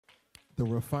The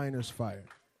refiner's fire.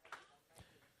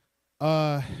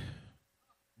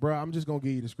 Bro, I'm just going to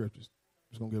give you the scriptures.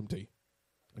 I'm just going to give them to you.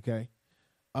 Okay?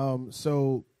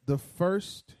 So the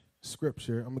first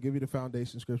scripture, I'm going to give you the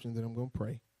foundation scripture, and then I'm going to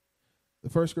pray. The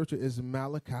first scripture is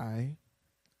Malachi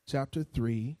chapter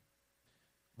 3,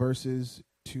 verses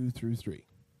 2 through 3.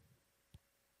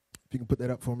 If you can put that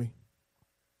up for me.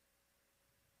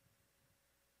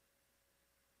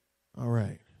 All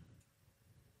right.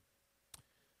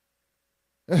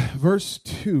 Verse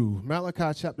 2,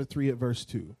 Malachi chapter 3 at verse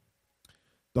 2.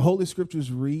 The Holy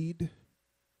Scriptures read,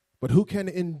 "But who can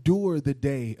endure the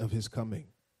day of his coming?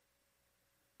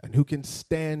 And who can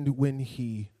stand when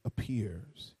he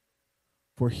appears?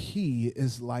 For he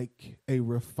is like a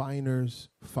refiner's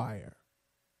fire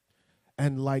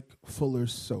and like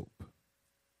fuller's soap."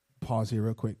 Pause here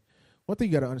real quick. One thing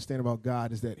you got to understand about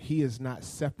God is that he is not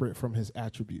separate from his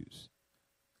attributes.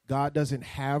 God doesn't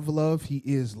have love, he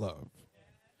is love.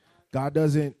 God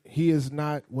doesn't, he is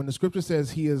not, when the scripture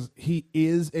says he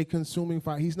is a consuming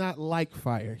fire, he's not like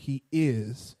fire. He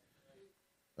is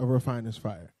a refiner's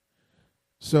fire.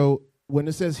 So when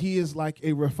it says he is like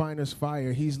a refiner's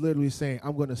fire, he's literally saying,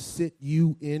 I'm going to sit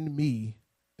you in me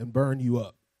and burn you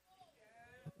up.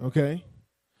 Okay?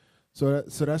 So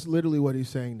that's literally what he's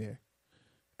saying there.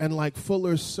 And like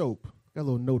fuller's soap, got a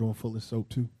little note on fuller's soap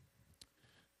too.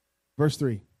 Verse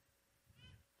 3.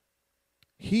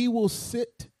 He will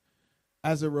sit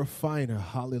as a refiner.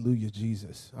 Hallelujah,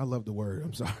 Jesus. I love the word.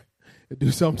 I'm sorry. It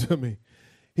do something to me.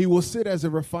 He will sit as a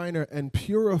refiner and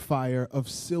purifier of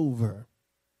silver,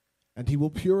 and he will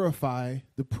purify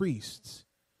the priests,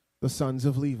 the sons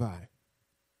of Levi,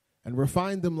 and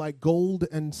refine them like gold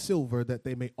and silver, that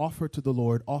they may offer to the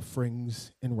Lord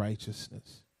offerings in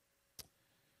righteousness.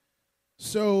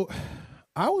 So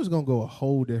I was going to go a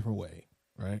whole different way,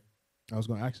 right? I was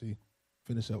going to actually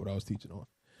finish up what I was teaching on.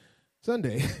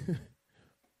 Sunday,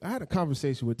 I had a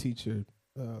conversation with a teacher,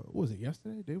 what was it,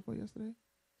 yesterday? Day before yesterday?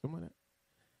 Something like that.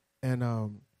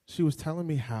 And she was telling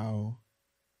me how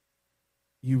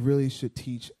you really should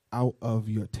teach out of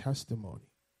your testimony.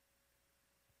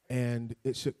 And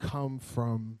it should come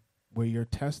from where your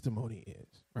testimony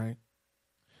is, right?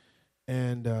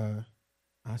 And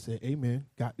I said, amen,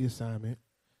 got the assignment.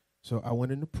 So I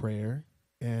went into prayer,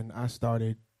 and I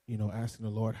started, asking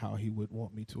the Lord how he would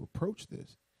want me to approach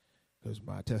this, because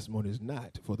my testimony is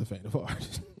not for the faint of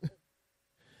heart.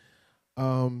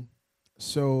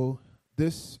 So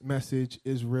this message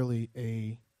is really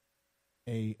a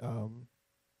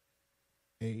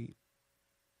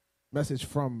message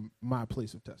from my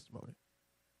place of testimony.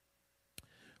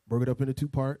 Broke it up into two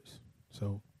parts.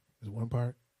 So there's one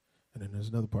part, and then there's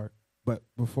another part. But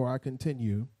before I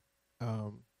continue,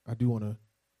 I do want to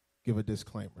give a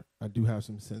disclaimer. I do have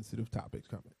some sensitive topics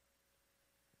coming.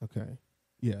 Okay?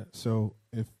 Yeah, so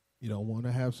if you don't want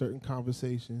to have certain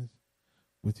conversations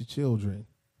with your children,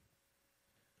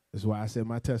 that's why I said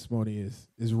my testimony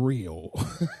is real.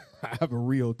 I have a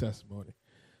real testimony.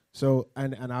 So,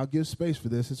 and I'll give space for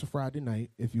this. It's a Friday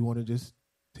night. If you want to just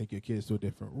take your kids to a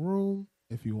different room,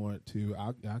 if you want to,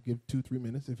 I'll give 2-3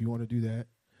 minutes if you want to do that.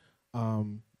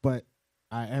 But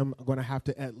I am going to have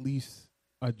to at least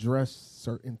address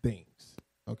certain things,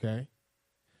 okay?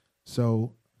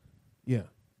 So, yeah,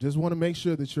 just want to make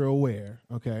sure that you're aware,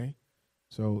 okay?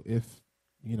 So if,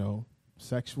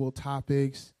 sexual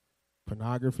topics,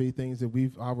 pornography, things that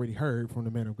we've already heard from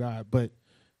the man of God, but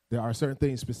there are certain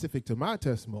things specific to my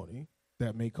testimony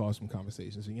that may cause some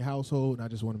conversations in your household, and I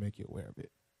just want to make you aware of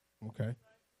it, okay?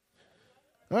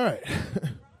 All right.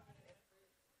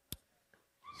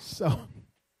 So,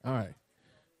 all right.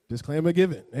 Disclaimer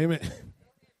given. Amen.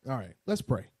 All right. Let's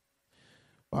pray.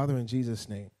 Father, in Jesus'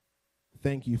 name,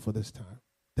 thank you for this time.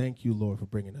 Thank you, Lord, for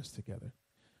bringing us together.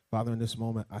 Father, in this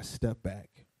moment, I step back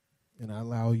and I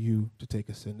allow you to take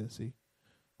ascendancy.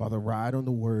 Father, ride on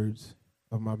the words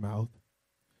of my mouth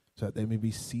so that they may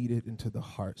be seeded into the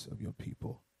hearts of your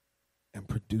people and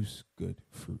produce good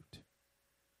fruit.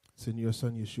 It's in your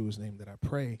son Yeshua's name that I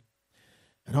pray,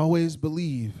 and always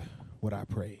believe what I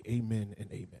pray. Amen and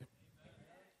amen.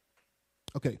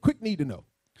 Okay, quick need to know.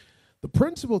 The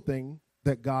principal thing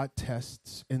that God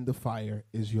tests in the fire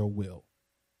is your will.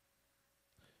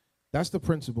 That's the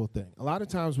principal thing. A lot of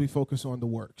times we focus on the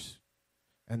works,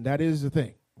 and that is the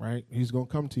thing, right? He's going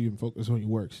to come to you and focus on your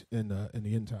works in the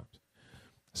end times.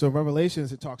 So in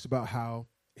Revelations, it talks about how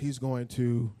you're going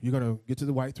to get to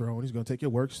the white throne. He's going to take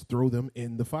your works, throw them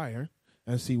in the fire,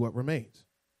 and see what remains.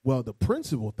 Well, the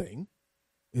principal thing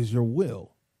is your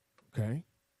will, okay?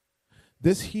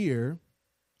 This here,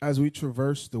 as we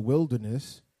traverse the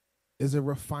wilderness, is a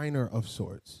refiner of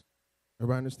sorts.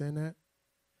 Everybody understand that?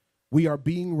 We are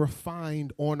being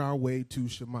refined on our way to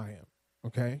Shemayim,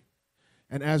 okay?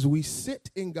 And as we sit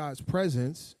in God's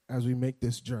presence, as we make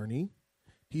this journey,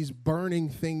 he's burning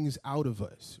things out of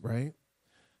us, right?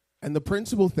 And the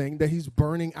principal thing that he's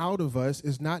burning out of us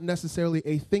is not necessarily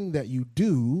a thing that you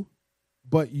do,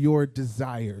 but your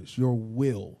desires, your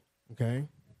will, okay?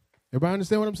 Everybody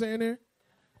understand what I'm saying there?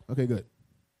 Okay, good.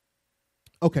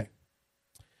 Okay.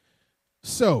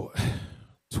 So,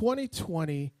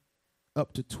 2020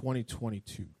 up to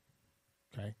 2022,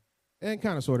 okay? And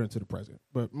kind of sort of into the present,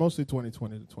 but mostly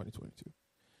 2020 to 2022.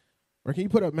 Or can you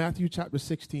put up Matthew chapter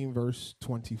 16, verse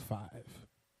 25?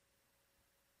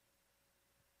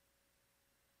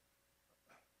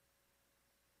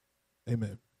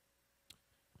 Amen.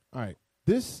 All right.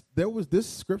 There was this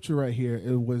scripture right here.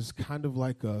 It was kind of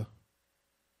like a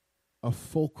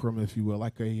fulcrum, if you will,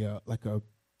 it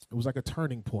was like a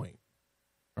turning point,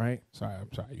 right?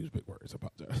 I'm sorry, I use big words. I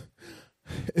apologize.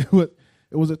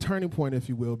 It was a turning point, if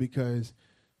you will, because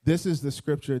this is the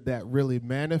scripture that really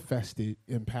manifested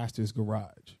in Pastor's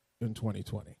garage in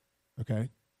 2020, okay?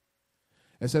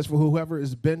 It says, for whoever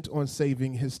is bent on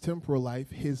saving his temporal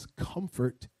life, his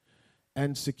comfort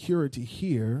and security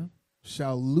here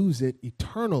shall lose it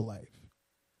eternal life.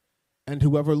 And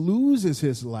whoever loses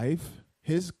his life,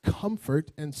 his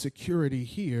comfort and security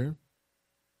here,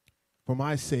 for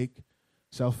my sake,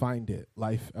 shall find it,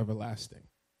 life everlasting.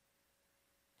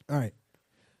 All right.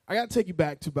 I got to take you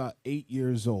back to about 8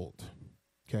 years old,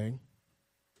 okay?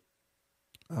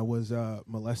 I was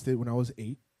molested when I was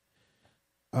 8.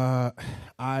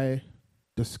 I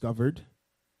discovered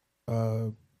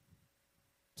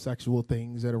sexual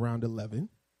things at around 11.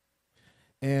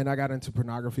 And I got into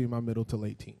pornography in my middle to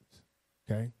late teens,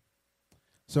 okay?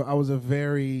 So I was a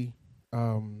very,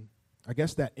 I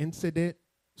guess that incident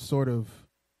sort of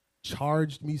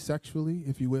charged me sexually,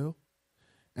 if you will,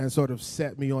 and sort of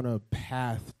set me on a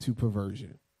path to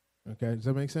perversion, okay? Does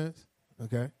that make sense?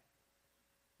 Okay?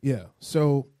 Yeah,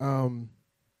 so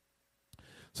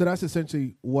that's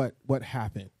essentially what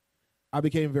happened. I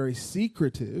became very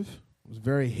secretive, was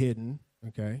very hidden,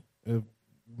 okay? You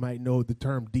might know the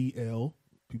term DL.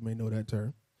 People may know that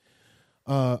term.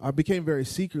 I became very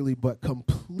secretly but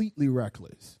completely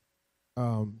reckless.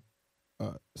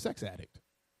 Sex addict.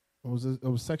 I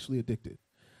was sexually addicted.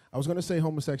 I was going to say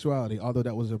homosexuality, although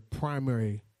that was a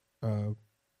primary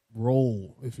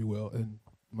role, if you will, in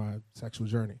my sexual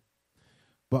journey.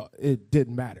 But it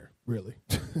didn't matter, really.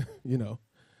 You know,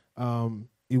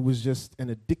 it was just an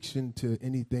addiction to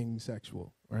anything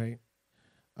sexual, right?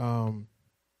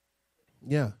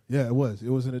 Yeah, it was. It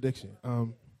was an addiction.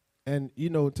 And, you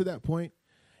know, to that point,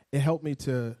 it helped me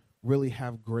to really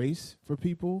have grace for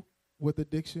people with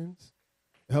addictions.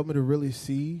 It helped me to really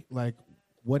see, like,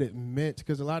 what it meant.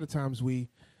 Because a lot of times and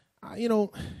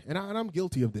I'm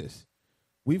guilty of this.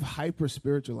 We've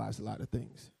hyper-spiritualized a lot of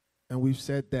things. And we've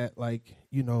said that, like,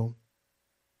 you know,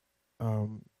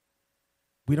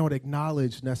 we don't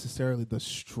acknowledge necessarily the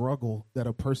struggle that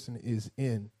a person is in.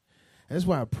 And that's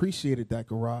why I appreciated that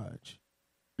garage,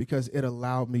 because it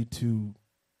allowed me to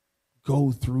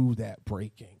go through that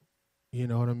breaking. You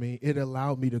know what I mean? It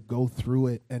allowed me to go through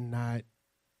it and not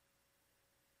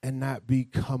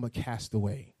become a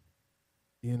castaway,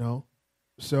 you know?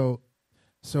 So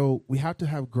we have to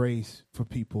have grace for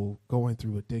people going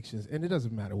through addictions, and it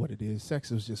doesn't matter what it is.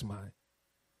 Sex is just mine.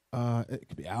 It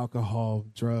could be alcohol,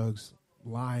 drugs,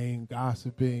 lying,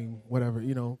 gossiping, whatever,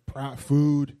 you know,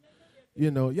 food,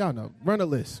 you know, y'all know. Run a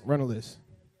list.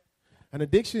 An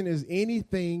addiction is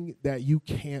anything that you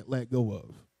can't let go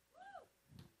of.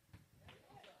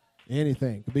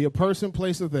 Anything. It could be a person,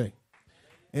 place, or thing.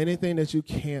 Anything that you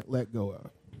can't let go of.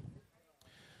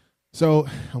 So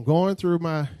I'm going through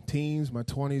my teens, my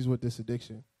 20s with this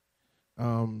addiction.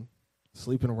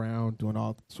 Sleeping around, doing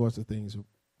all sorts of things.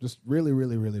 Just really,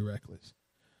 really, really reckless.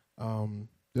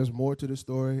 There's more to the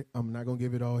story. I'm not going to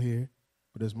give it all here.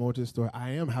 But there's more to the story.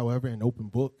 I am, however, an open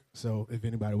book. So if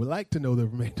anybody would like to know the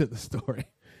remainder of the story,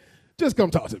 just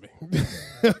come talk to me.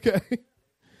 Okay?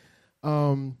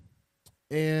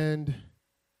 And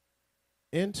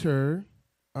enter,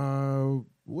 was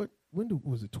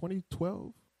it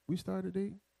 2012 we started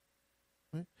dating?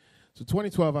 Right? So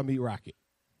 2012, I meet Rocket.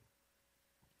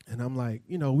 And I'm like,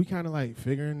 you know, we kind of like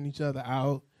figuring each other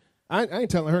out. I ain't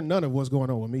telling her none of what's going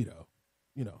on with me, though.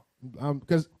 You know,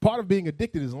 because part of being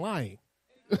addicted is lying.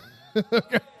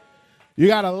 Okay. You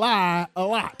got to lie a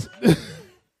lot.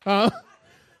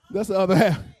 That's the other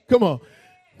half. Come on.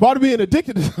 Part of being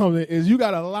addicted to something is you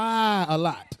got to lie a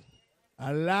lot.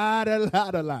 A lot.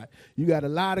 You got to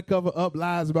lie to cover up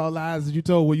lies about lies that you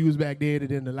told when you was back there and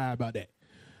then to lie about that.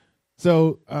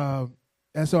 So,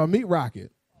 and so I meet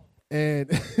Rocket,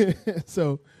 And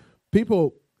so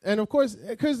people, and of course,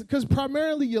 because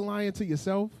primarily you're lying to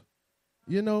yourself,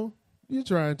 you're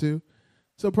trying to.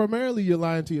 So primarily you're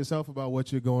lying to yourself about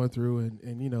what you're going through,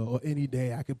 and or any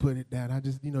day I could put it down. I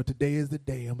just, today is the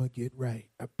day I'm going to get right.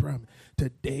 I promise.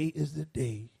 Today is the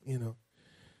day,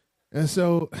 And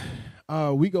so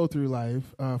we go through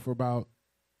life for about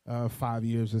 5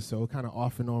 years or so, kind of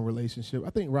off and on relationship. I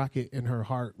think Rocket in her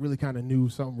heart really kind of knew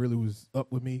something really was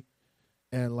up with me.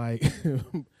 And like,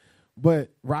 but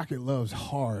Rocket loves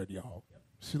hard, y'all.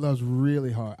 She loves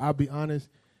really hard. I'll be honest.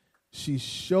 She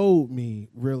showed me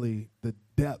really the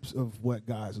depths of what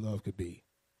God's love could be.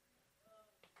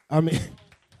 I mean,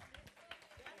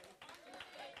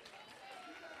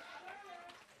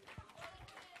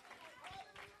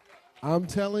 I'm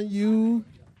telling you,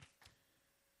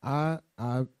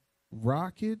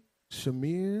 Rocket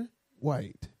Shamir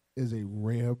White is a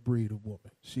rare breed of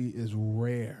woman. She is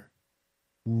rare.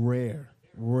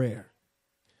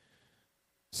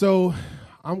 So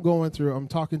I'm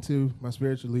talking to my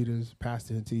spiritual leaders,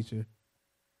 pastor and teacher,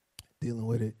 dealing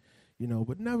with it,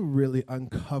 but never really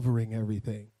uncovering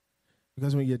everything.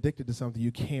 Because when you're addicted to something,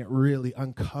 you can't really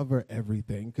uncover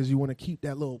everything because you want to keep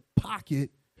that little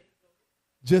pocket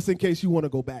just in case you want to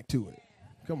go back to it.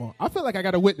 Come on. I feel like I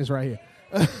got a witness right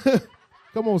here.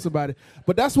 Come on, somebody.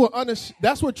 But that's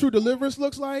what true deliverance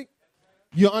looks like.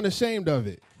 You're unashamed of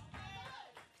it.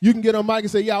 You can get on mic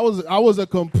and say, yeah, I was a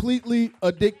completely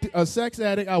addicted, a sex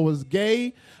addict. I was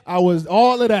gay. I was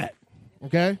all of that.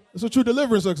 Okay? That's what true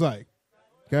deliverance looks like.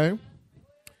 Okay?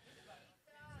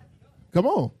 Come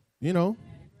on.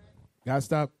 Gotta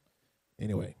stop.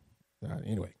 Anyway.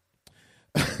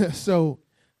 So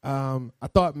I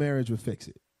thought marriage would fix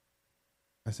it.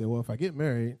 I said, well, if I get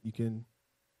married, you can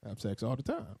have sex all the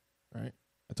time, right?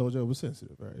 I told you I was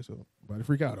sensitive, right? So nobody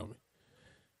freak out on me.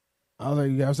 I was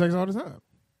like, you have sex all the time.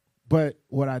 But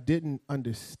what I didn't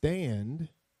understand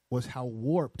was how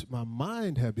warped my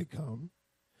mind had become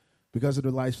because of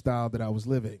the lifestyle that I was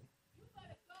living.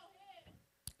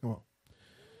 Come on.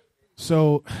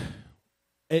 So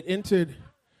it entered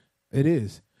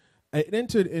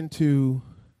into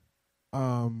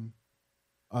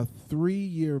a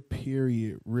 3-year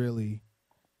period, really,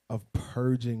 of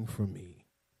purging for me,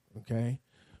 okay?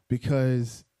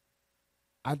 Because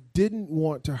I didn't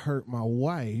want to hurt my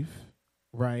wife,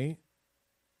 right?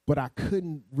 But I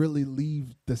couldn't really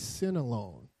leave the sin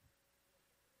alone.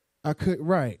 I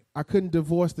couldn't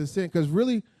divorce the sin because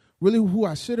really who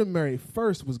I should have married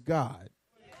first was God.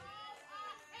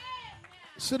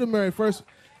 Should have married first.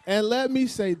 And let me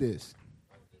say this.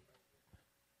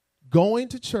 Going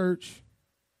to church,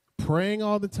 praying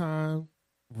all the time,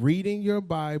 reading your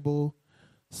Bible,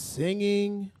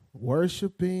 singing,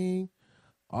 worshiping,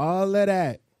 all of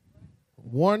that.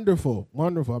 Wonderful.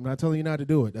 I'm not telling you not to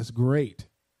do it. That's great.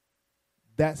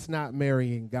 That's not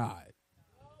marrying God.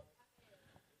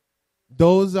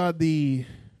 Those are the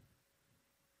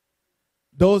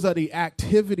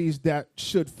activities that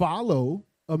should follow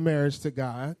a marriage to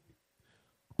God.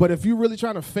 But if you're really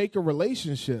trying to fake a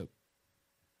relationship,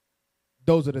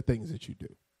 those are the things that you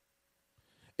do.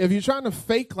 If you're trying to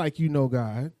fake like you know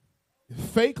God,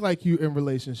 fake like you're in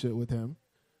relationship with him,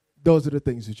 those are the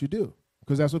things that you do.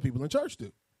 Because that's what people in church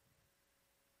do.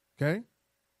 Okay?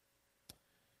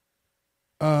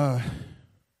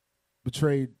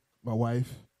 Betrayed my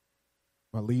wife,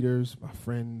 my leaders, my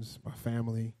friends, my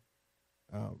family.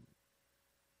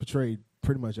 Betrayed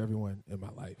pretty much everyone in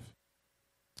my life.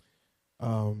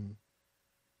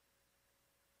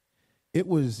 It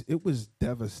was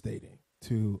devastating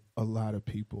to a lot of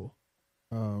people,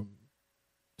 to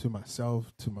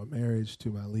myself, to my marriage,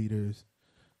 to my leaders.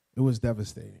 It was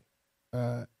devastating.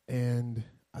 And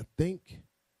I think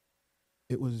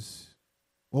it was,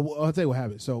 well, I'll tell you what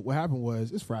happened. So what happened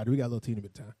was, it's Friday. We got a little teeny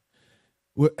bit of time.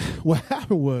 What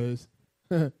happened was,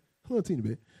 a little teeny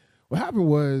bit. What happened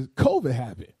was COVID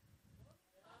happened.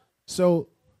 So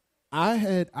I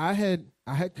had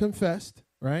confessed,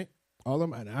 right? All of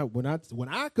my, when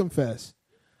I confess,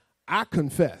 I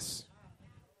confess.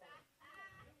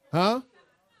 Huh?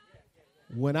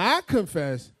 When I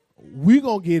confess, we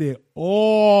gonna get it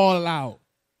all out.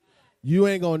 You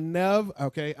ain't gonna never,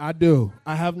 okay, I do.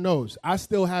 I have notes. I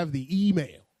still have the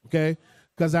email, okay?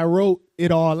 Because I wrote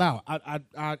it all out.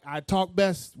 I talk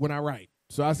best when I write.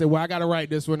 So I said, well, I gotta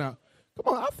write this one out.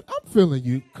 Come on, I'm feeling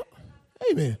you.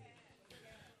 Amen.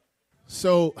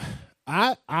 So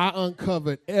I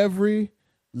uncovered every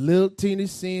little teeny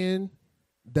sin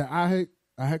that I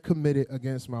had committed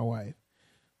against my wife.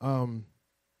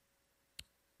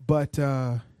 But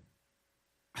I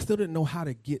still didn't know how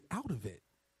to get out of it.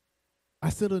 I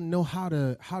still didn't know how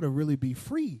to really be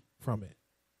free from it.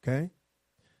 Okay.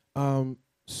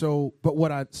 But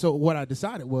what I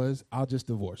decided was I'll just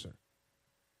divorce her.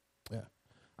 Yeah.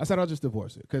 I said I'll just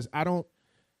divorce her because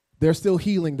there's still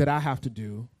healing that I have to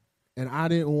do, and I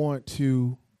didn't want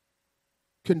to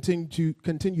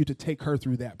continue to take her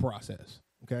through that process.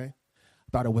 Okay.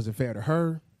 I thought it wasn't fair to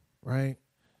her, right?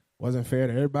 Wasn't fair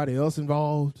to everybody else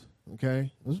involved.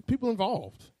 Okay. There's people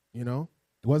involved, It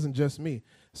wasn't just me.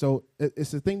 So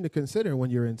it's a thing to consider when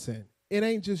you're in sin. It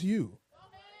ain't just you.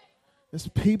 There's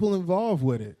people involved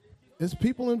with it. There's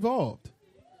people involved.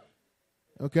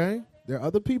 Okay? There are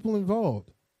other people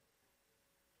involved.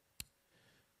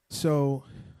 So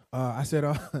I said,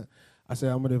 I'm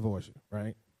going to divorce you,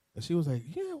 right? And she was like,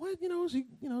 yeah, what?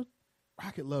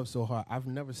 Rocket loves so hard. I've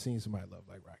never seen somebody love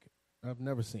like Rocket. I've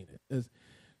never seen it.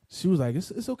 She was like,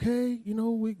 it's okay.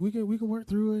 We can work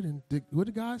through it. And what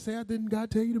did God say? Didn't God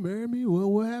tell you to marry me?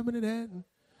 Well, what happened to that?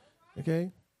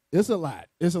 Okay. It's a lot.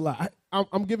 It's a lot.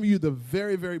 I'm giving you the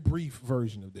very, very brief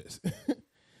version of this.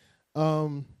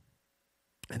 And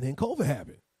then COVID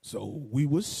happened. So we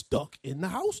were stuck in the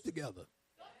house together.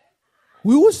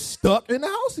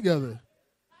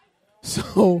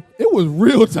 So it was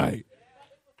real tight.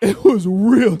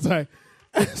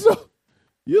 And so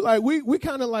you're like, we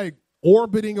kind of like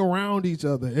orbiting around each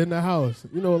other in the house.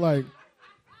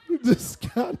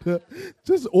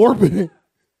 Just orbiting,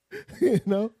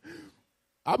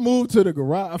 I moved to the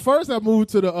garage. First, I moved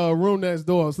to the room next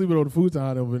door. I was sleeping on the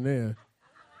futon over there.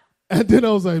 And then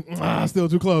I was like, still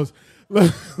too close.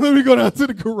 Let me go down to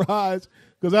the garage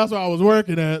because that's where I was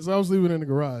working at. So I was sleeping in the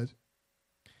garage.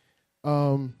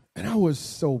 And I was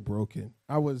so broken.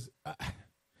 I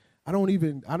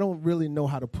don't really know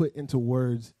how to put into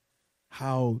words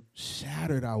how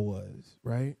shattered I was,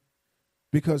 right?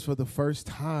 Because for the first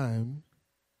time,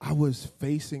 I was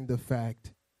facing the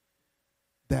fact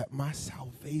that my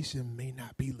salvation may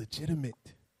not be legitimate.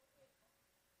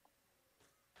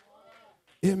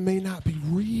 It may not be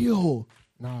real.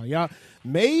 Nah, y'all,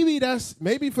 maybe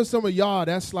for some of y'all,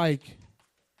 that's like,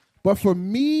 but for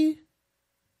me,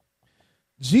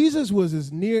 Jesus was as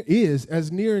near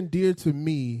and dear to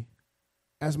me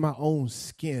as my own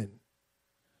skin.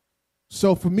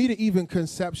 So for me to even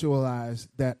conceptualize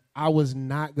that I was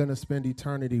not going to spend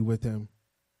eternity with him,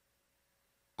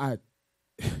 I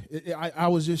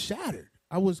was just shattered.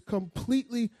 I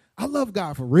love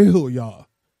God for real, y'all.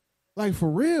 Like for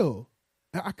real.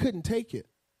 I couldn't take it.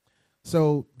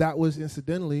 So that was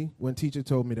incidentally when teacher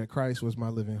told me that Christ was my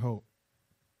living hope.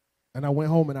 And I went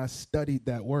home and I studied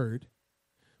that word.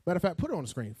 Matter of fact, put it on the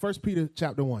screen. 1 Peter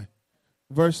chapter 1,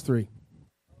 verse 3.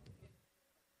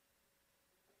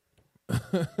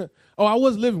 Oh, I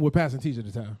was living with pastor and teacher at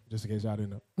the time, just in case y'all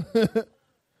didn't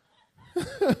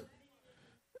know.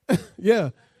 Yeah.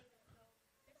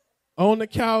 On the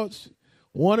couch,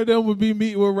 one of them would be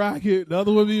meeting with Rocket, the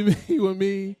other would be meeting with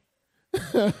me.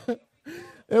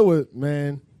 It was,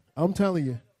 man, I'm telling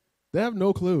you, they have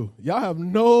no clue. Y'all have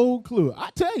no clue. I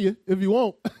tell you, if you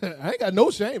won't, I ain't got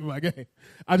no shame in my game.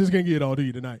 I just can't get it all to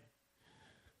you tonight.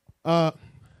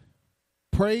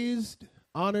 Praised,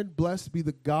 honored, blessed be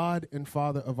the God and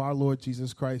Father of our Lord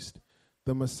Jesus Christ,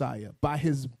 the Messiah, by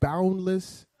his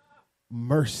boundless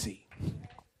mercy.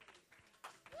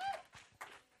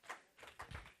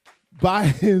 By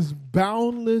his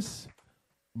boundless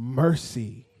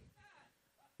mercy,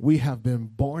 we have been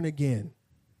born again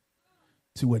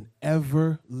to an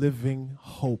ever-living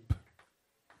hope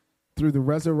through the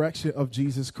resurrection of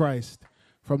Jesus Christ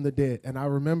from the dead. And I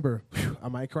remember, I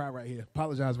might cry right here.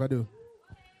 Apologize if I do.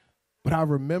 But I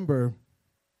remember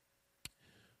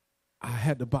I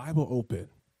had the Bible open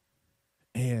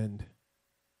and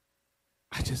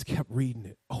I just kept reading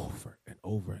it over and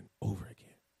over and over again.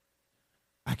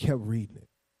 I kept reading it.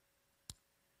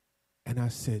 And I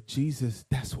said, Jesus,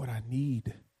 that's what I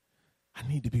need. I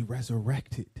need to be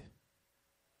resurrected.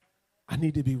 I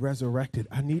need to be resurrected.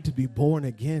 I need to be born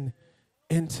again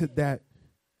into that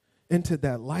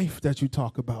life that you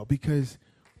talk about, because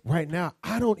right now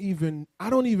I don't even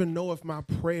know if my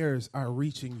prayers are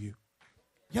reaching you.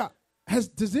 Yeah,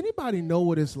 does anybody know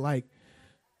what it's like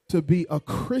to be a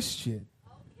Christian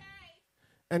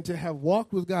and to have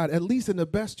walked with God, at least in the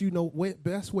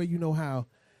best way you know how,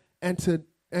 and to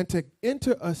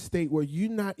enter a state where you're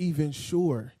not even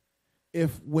sure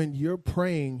if when you're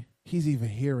praying, he's even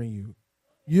hearing you.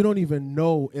 You don't even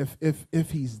know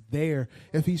if he's there,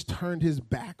 if he's turned his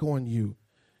back on you,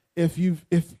 if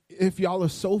y'all are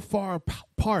so far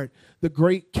apart, the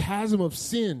great chasm of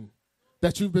sin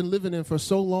that you've been living in for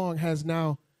so long has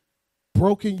now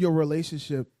broken your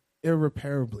relationship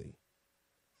irreparably.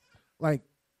 Like,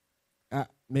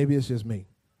 maybe it's just me.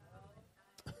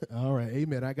 All right.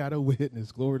 Amen. I got a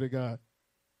witness. Glory to God.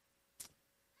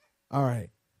 All right.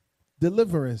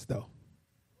 Deliverance, though.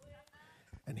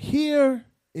 And here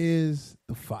is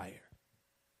the fire.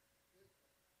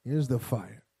 Here's the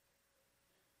fire.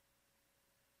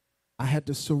 I had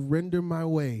to surrender my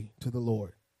way to the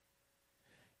Lord.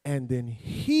 And then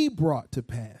he brought to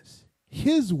pass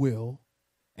his will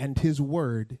and his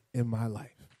word in my life.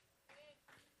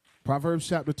 Proverbs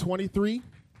chapter 23,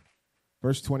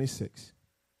 verse 26.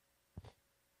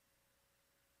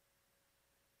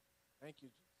 Thank you,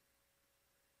 Jesus.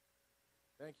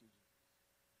 Thank you,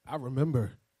 Jesus. I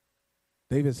remember.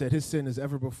 David said his sin is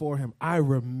ever before him. I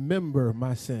remember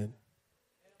my sin.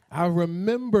 I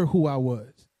remember who I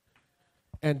was.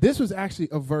 And this was actually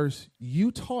a verse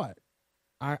you taught.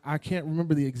 I can't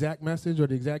remember the exact message or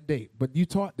the exact date, but you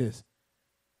taught this.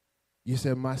 You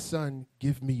said, my son,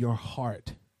 give me your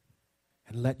heart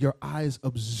and let your eyes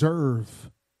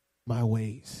observe my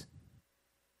ways.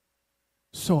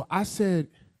 So I said,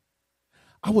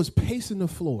 I was pacing the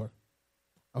floor.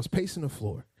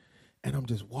 And I'm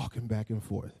just walking back and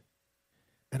forth.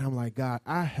 And I'm like, God,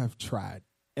 I have tried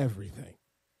everything.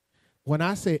 When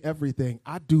I say everything,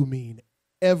 I do mean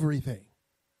everything.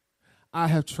 I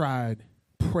have tried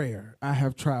prayer. I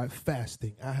have tried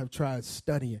fasting. I have tried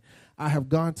studying. I have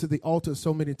gone to the altar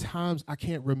so many times, I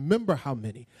can't remember how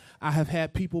many. I have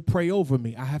had people pray over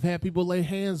me. I have had people lay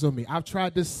hands on me. I've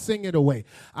tried to sing it away.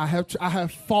 I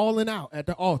have fallen out at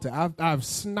the altar. I've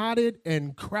snotted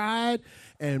and cried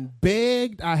and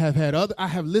begged. I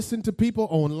have listened to people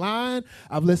online.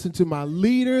 I've listened to my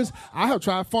leaders. I have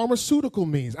tried pharmaceutical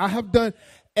means. I have done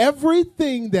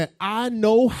everything that I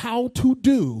know how to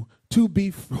do to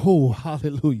be,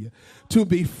 hallelujah, to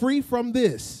be free from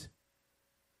this.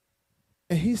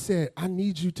 And he said, I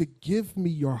need you to give me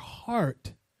your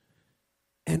heart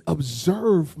and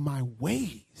observe my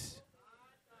ways.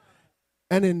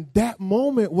 And in that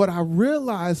moment, what I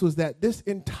realized was that this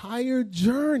entire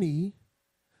journey,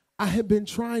 I had been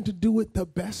trying to do it the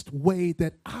best way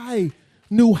that I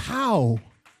knew how.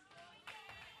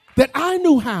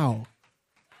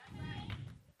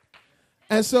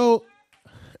 And so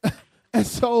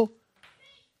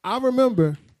I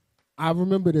remember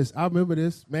this,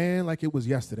 man, like it was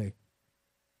yesterday.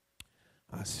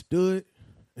 I stood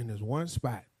in this one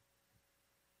spot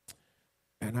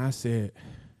and I said,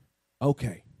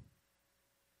 okay,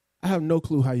 I have no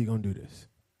clue how you're going to do this,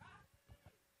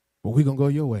 but we're going to go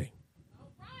your way.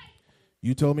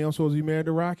 You told me I'm supposed to be married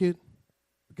to Rocket.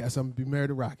 Guess I'm going to be married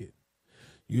to Rocket.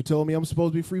 You told me I'm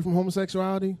supposed to be free from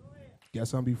homosexuality.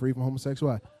 Guess I'm going to be free from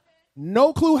homosexuality.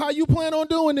 No clue how you plan on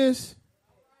doing this.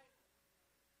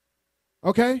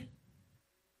 Okay?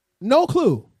 No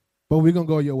clue. But we're going to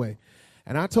go your way.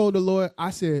 And I told the Lord,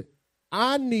 I said,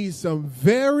 I need some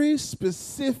very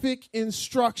specific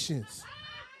instructions.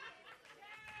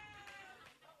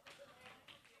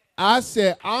 I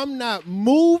said, I'm not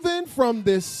moving from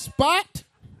this spot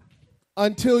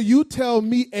until you tell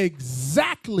me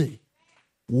exactly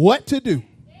what to do.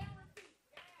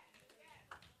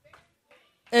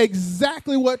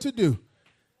 Exactly what to do.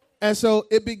 And so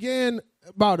it began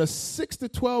about a 6 to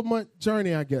 12 month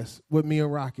journey, I guess, with me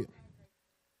and Rocket.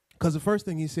 Because the first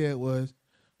thing he said was,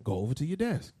 go over to your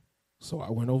desk. So I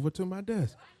went over to my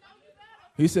desk.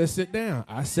 He said, sit down.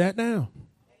 I sat down.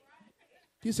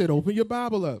 He said, open your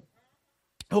Bible up.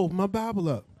 I opened my Bible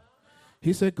up.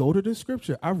 He said, go to the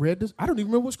scripture. I read this. I don't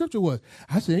even remember what scripture was.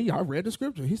 I said, yeah, I read the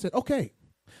scripture. He said, okay.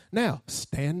 Now,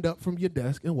 stand up from your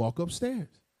desk and walk upstairs.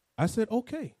 I said,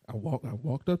 okay. I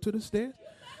walked up to the stairs.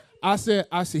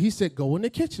 He said, go in the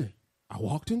kitchen. I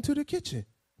walked into the kitchen.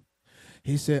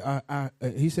 He said,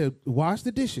 wash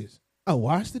the dishes. I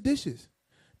washed the dishes.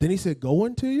 Then he said, go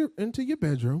into your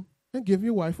bedroom and give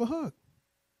your wife a hug.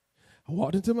 I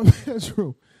walked into my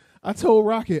bedroom. I told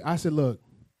Rocket, I said, look,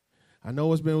 I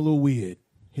know it's been a little weird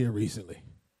here recently.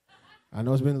 I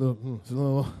know it's been a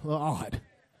little odd.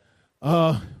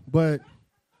 But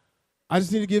I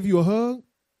just need to give you a hug.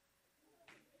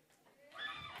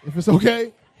 If it's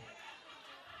okay.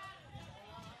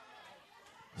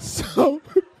 So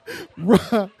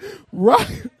Rocket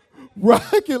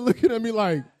looking at me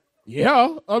like,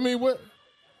 yeah. I mean, what?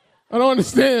 I don't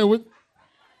understand. What?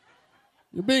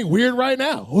 You're being weird right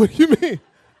now. What do you mean?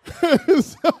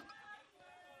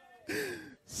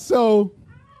 So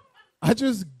I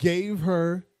just gave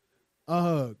her a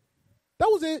hug. That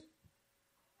was it.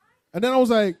 And then I was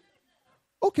like,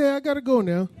 okay, I got to go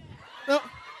now. No.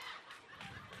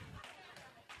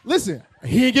 Listen,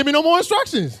 he ain't give me no more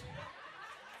instructions.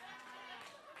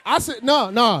 I said,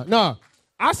 no.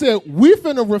 I said, we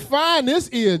finna refine this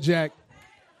ear, Jack.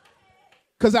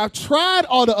 Because I've tried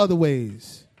all the other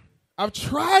ways. I've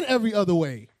tried every other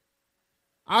way.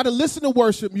 I'd have listened to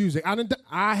worship music.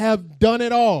 I have done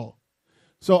it all.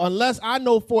 So unless I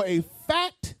know for a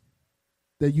fact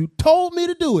that you told me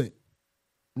to do it,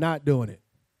 not doing it.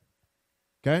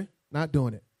 Okay? Not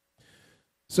doing it.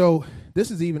 So this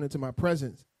is even into my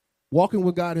presence. Walking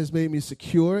with God has made me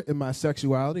secure in my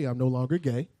sexuality. I'm no longer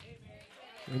gay.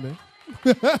 Amen.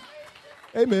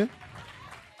 Amen.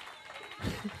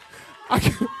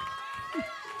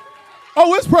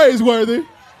 Oh, it's praiseworthy.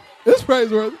 It's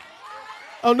praiseworthy.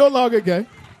 I'm no longer gay.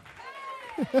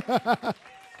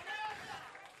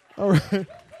 All right.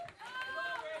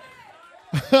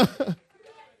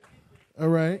 All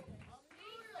right.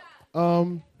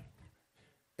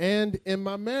 And in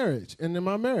my marriage.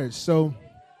 So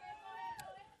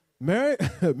marriage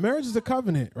is a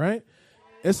covenant, right?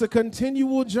 It's a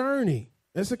continual journey.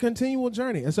 And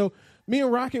so me and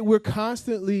Rocket, we're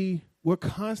constantly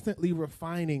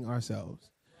refining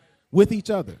ourselves with each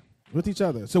other.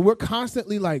 So we're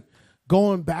constantly like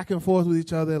going back and forth with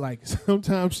each other. Like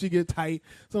sometimes she get tight,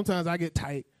 sometimes I get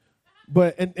tight.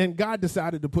 But and God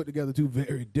decided to put together two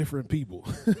very different people.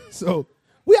 So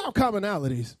we have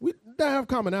commonalities. We don't have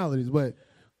commonalities, but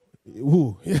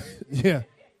yeah.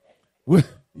 We're,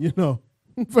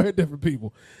 very different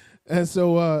people. And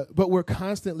so but we're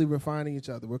constantly refining each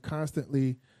other. We're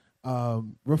constantly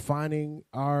refining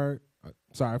our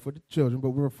sorry for the children, but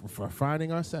we're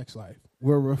refining our sex life.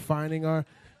 We're refining our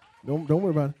don't worry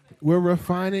about it. We're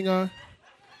refining our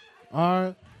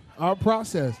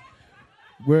process.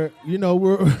 We're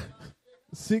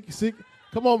seek.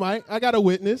 Come on, Mike. I got a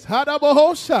witness.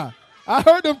 Hadabahosha. I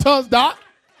heard them tongues, Doc.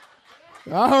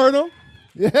 I heard them.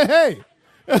 Yeah, hey.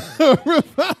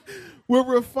 We're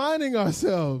refining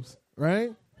ourselves,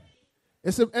 right?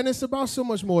 It's about so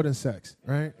much more than sex,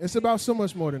 right? It's about so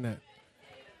much more than that.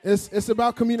 It's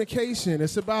about communication.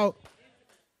 It's about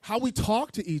how we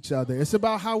talk to each other. It's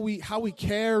about how we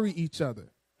carry each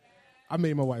other. I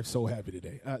made my wife so happy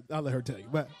today. I'll let her tell you,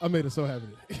 but I made her so happy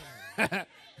today.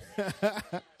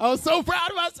 I was so proud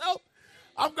of myself.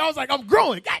 I was like, I'm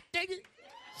growing. God dang it.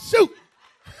 Shoot.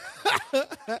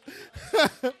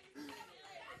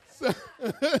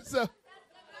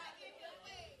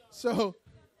 So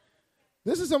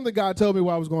this is something God told me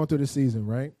while I was going through this season,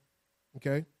 right?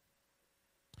 Okay.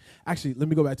 Actually, let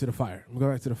me go back to the fire.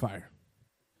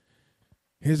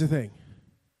 Here's the thing.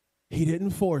 He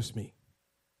didn't force me.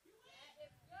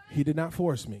 He did not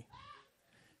force me.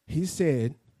 He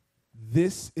said,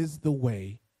 this is the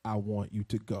way I want you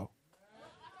to go.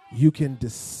 You can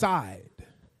decide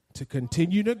to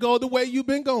continue to go the way you've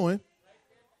been going,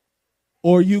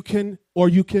 or you can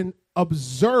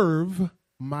observe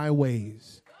my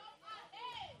ways.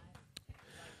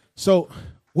 So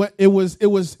what it was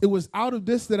out of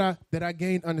this that I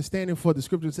gained understanding, for the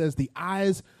scripture says the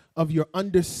eyes of your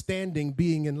understanding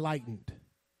being enlightened,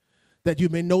 that you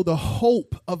may know the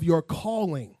hope of your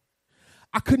calling.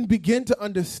 I couldn't begin to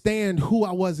understand who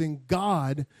I was in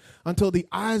God until the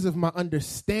eyes of my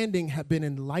understanding had been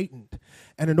enlightened.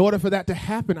 And in order for that to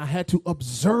happen, I had to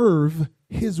observe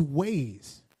his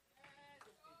ways.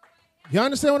 Y'all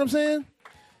understand what I'm saying?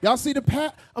 Y'all see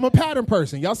the I'm a pattern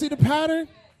person. Y'all see the pattern?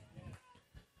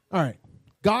 All right.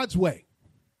 God's way.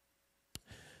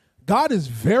 God is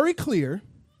very clear.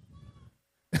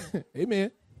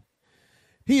 Amen.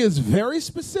 He is very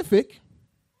specific,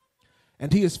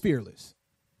 and he is fearless.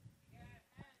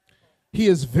 He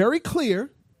is very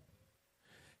clear,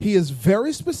 he is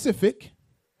very specific,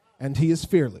 and he is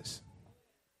fearless.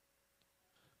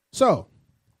 So,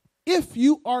 if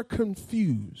you are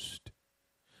confused,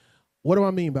 what do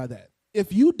I mean by that?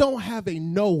 If you don't have a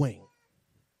knowing,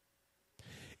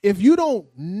 if you don't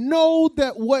know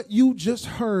that what you just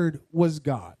heard was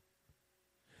God,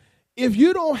 if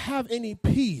you don't have any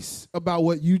peace about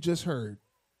what you just heard,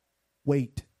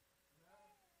 wait.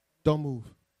 Don't move.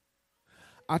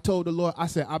 I told the Lord, I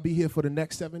said, I'll be here for the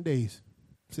next 7 days,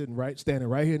 standing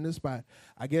right here in this spot.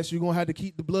 I guess you're going to have to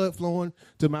keep the blood flowing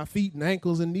to my feet and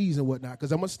ankles and knees and whatnot,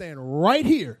 because I'm going to stand right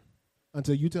here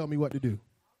until you tell me what to do.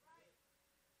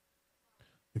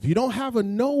 If you don't have a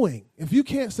knowing, if you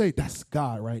can't say, that's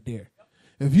God right there.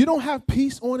 If you don't have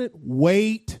peace on it,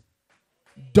 wait.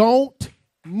 Don't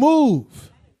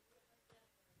move.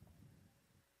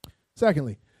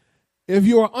 Secondly, if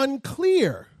you are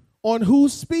unclear on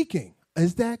who's speaking,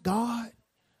 is that God?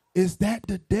 Is that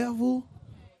the devil?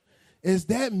 Is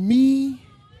that me?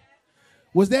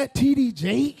 Was that T.D.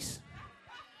 Jakes?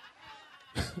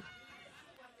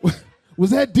 Was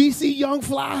that D.C. Young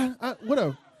Fly?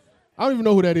 Whatever. I don't even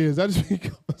know who that is. I just I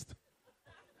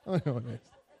don't know what that is.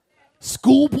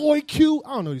 Schoolboy Q.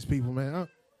 I don't know these people, man. All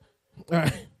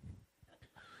right.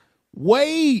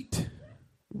 Wait.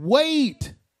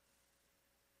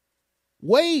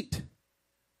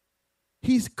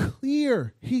 He's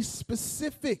clear. He's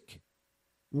specific.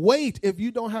 Wait. If you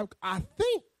don't have, I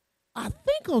think I'm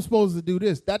supposed to do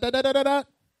this. Plant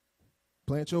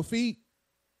your feet.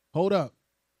 Hold up.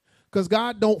 Because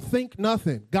God don't think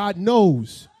nothing. God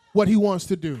knows what he wants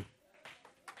to do.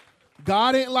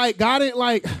 God ain't like,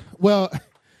 well,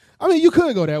 I mean, you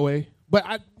could go that way, but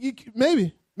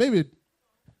maybe,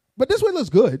 but this way looks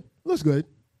good. Looks good.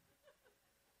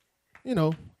 You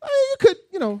know, I mean, you could,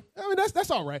 you know, I mean,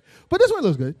 that's all right. But this way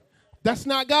looks good. That's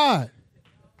not God.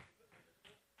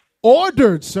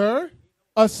 Ordered, sir.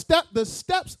 The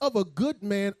steps of a good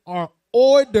man are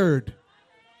ordered.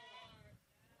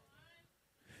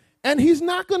 And he's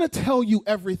not going to tell you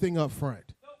everything up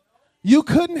front. You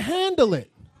couldn't handle it.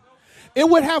 It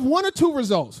would have one or two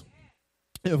results.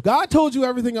 If God told you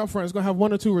everything up front, it's going to have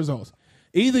one or two results.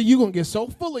 Either you're going to get so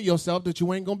full of yourself that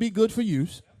you ain't going to be good for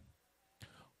use,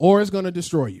 or it's going to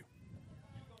destroy you.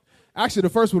 Actually, the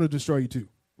first one will destroy you too.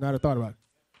 Now that I thought about it.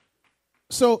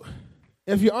 So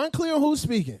if you're unclear on who's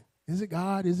speaking, is it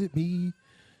God? Is it me?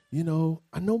 You know,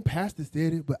 I know pastors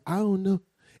did it, but I don't know.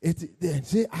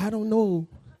 That's it. I don't know.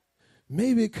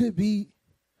 Maybe it could be.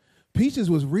 Peaches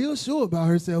was real sure about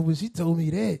herself when she told me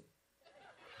that.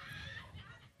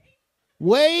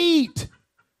 Wait,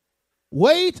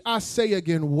 I say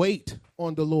again, wait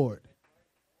on the Lord.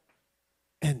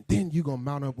 And then you're going to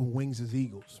mount up on wings as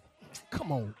eagles.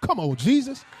 Come on,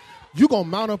 Jesus. You're going to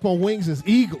mount up on wings as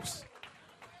eagles.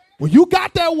 When you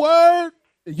got that word,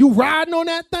 you riding on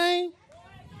that thing?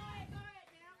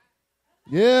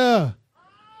 Yeah.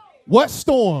 What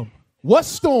storm?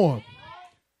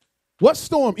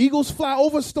 Eagles fly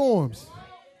over storms.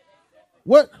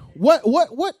 What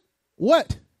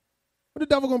the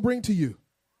devil going to bring to you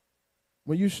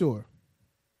when you sure?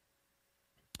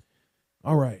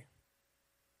 All right.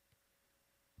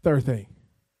 Third thing.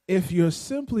 If you're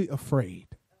simply afraid,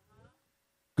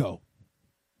 go.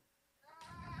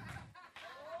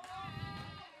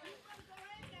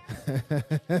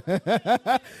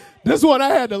 This one I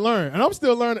had to learn, and I'm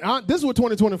still learning. This is what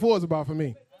 2024 is about for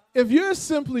me. If you're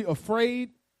simply afraid,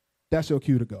 that's your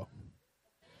cue to go.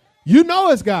 You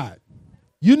know it's God.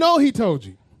 You know he told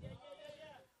you.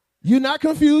 You're not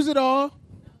confused at all.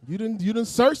 You didn't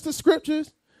search the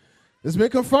scriptures. It's been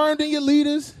confirmed in your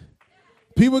leaders.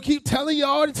 People keep telling you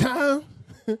all the time.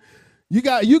 You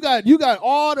got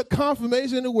all the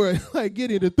confirmation in the world. Like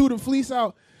Gideon to threw the fleece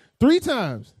out 3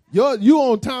 times. You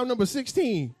on time number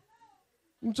 16.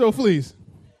 With your fleece.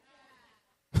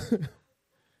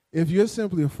 If you're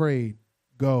simply afraid,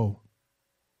 go.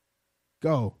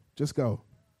 Go. Just go.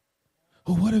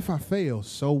 Oh, what if I fail?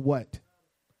 So what?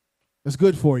 It's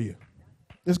good for you.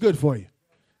 It's good for you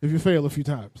if you fail a few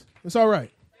times. It's all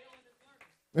right.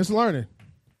 It's learning.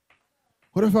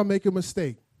 What if I make a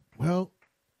mistake? Well,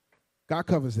 God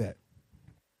covers that.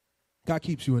 God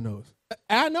keeps you in those.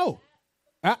 I know.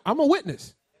 I'm a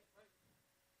witness.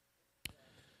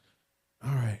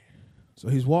 All right. So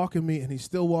he's walking me, and he's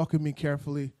still walking me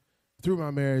carefully through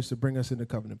my marriage to bring us into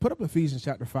covenant. Put up Ephesians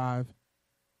chapter 5,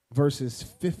 verses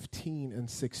 15 and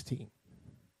 16.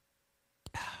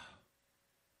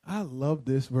 I love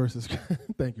this verse of scripture.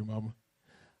 Thank you, Mama.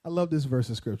 I love this verse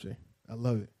of scripture. I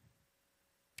love it.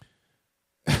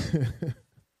 It's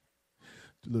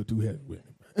a little too heavy with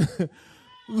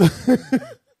it.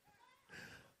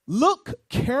 Look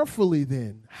carefully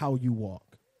then how you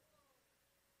walk.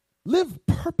 Live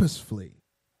purposefully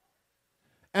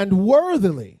and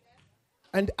worthily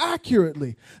and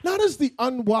accurately, not as the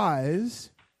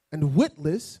unwise and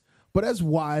witless, but as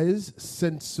wise,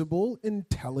 sensible,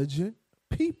 intelligent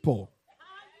people.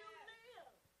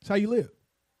 That's how you live.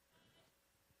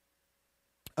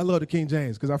 I love the King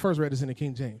James because I first read this in the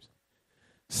King James.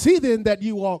 See then that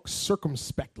you walk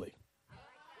circumspectly.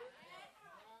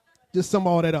 Just sum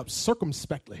all that up,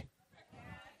 circumspectly.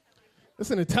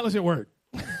 That's an intelligent word.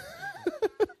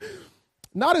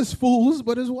 Not as fools,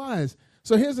 but as wise.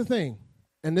 So here's the thing,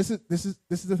 and this is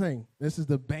the thing. This is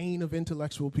the bane of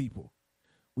intellectual people.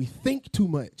 We think too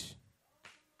much.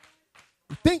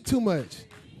 We think too much.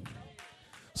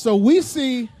 So we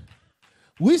see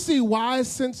wise,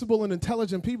 sensible, and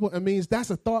intelligent people. It means that's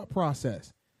a thought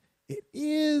process. It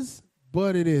is,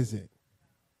 but it isn't.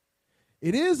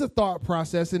 It is a thought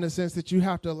process in the sense that you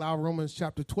have to allow Romans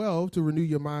chapter 12 to renew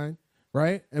your mind,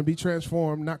 right? And be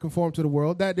transformed, not conform to the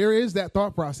world. That there is that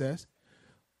thought process.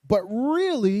 But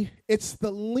really, it's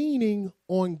the leaning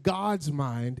on God's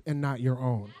mind and not your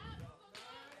own.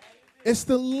 It's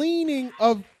the leaning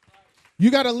of You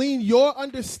got to lean your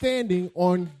understanding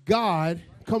on God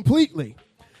completely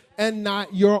and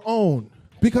not your own.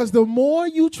 Because the more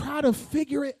you try to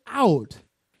figure it out,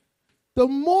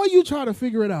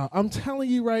 I'm telling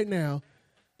you right now,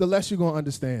 the less you're going to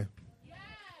understand.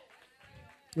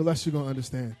 The less you're going to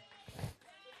understand.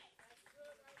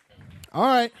 All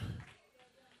right.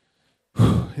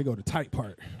 Here go the tight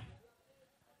part.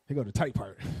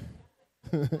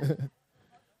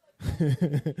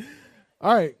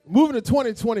 All right, moving to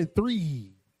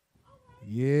 2023.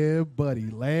 Yeah, buddy,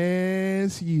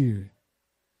 last year.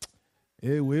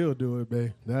 It will do it,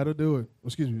 babe. That'll do it.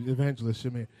 Excuse me, Evangelist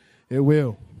Shamir. It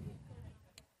will.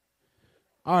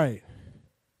 All right.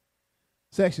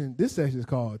 This section is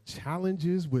called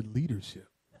Challenges with Leadership.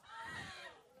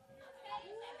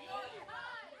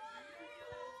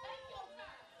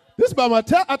 This is about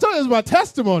I told you this is my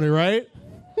testimony, right?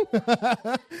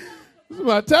 This is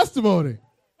my testimony.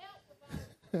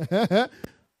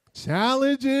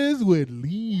 Challenges with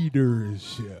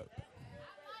leadership.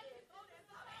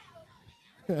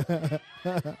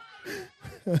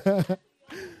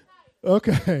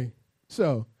 Okay,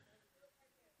 so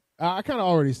I kind of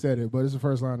already said it, but it's the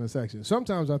first line of the section.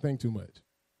 Sometimes I think too much.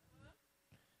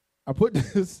 I put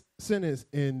this sentence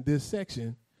in this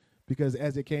section because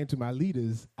as it came to my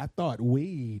leaders, I thought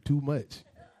way too much.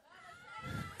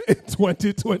 In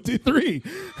 2023,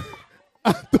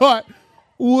 I thought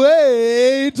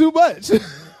way too much.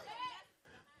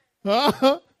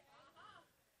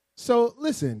 So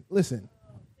listen.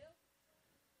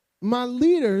 My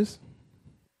leaders'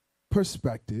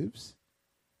 perspectives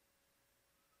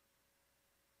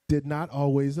did not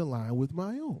always align with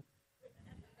my own.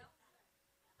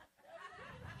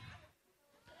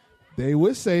 They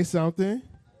would say something, and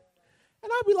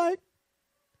I'd be like,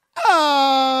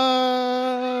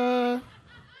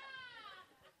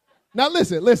 Now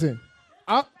listen.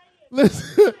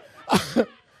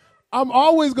 I'm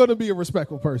always going to be a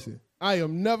respectful person. I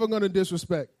am never going to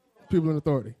disrespect people in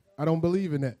authority. I don't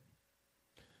believe in that.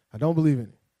 I don't believe in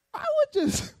it. I would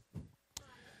just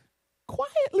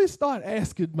quietly start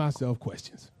asking myself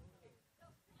questions.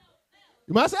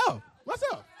 Myself.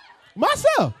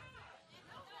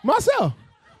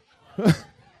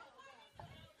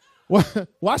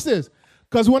 Watch this.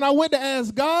 Because when I went to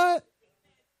ask God,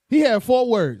 he had 4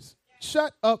 words.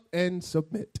 Shut up and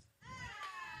submit.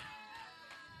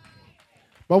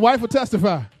 My wife will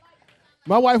testify.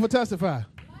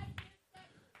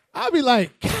 I'll be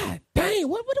like, God dang,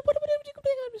 what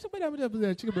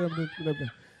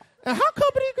and how come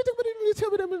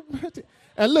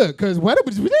and look, because and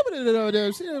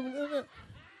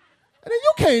then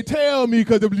you can't tell me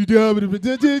because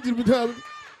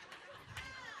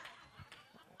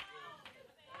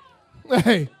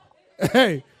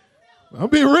hey, I'm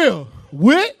being real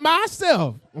with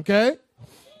myself, okay?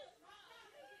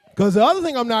 Because the other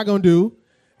thing I'm not going to do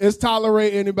is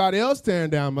tolerate anybody else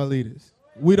tearing down my leaders.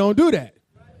 We don't do that,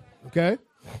 okay?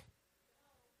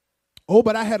 Oh,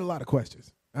 but I had a lot of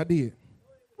questions. I did.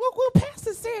 Well,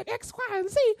 Pastor said X, Y, and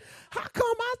Z. How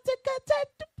come I think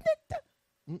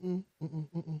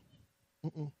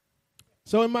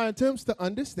So in my attempts to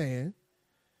understand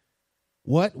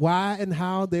what, why, and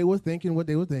how they were thinking what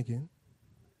they were thinking,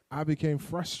 I became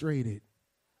frustrated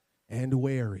and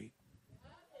wary.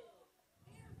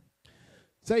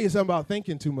 Tell you something about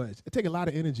thinking too much. It takes a lot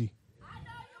of energy.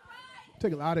 To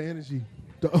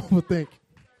overthink.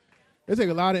 It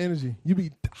takes a lot of energy. You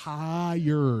be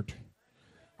tired.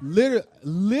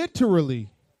 Literally,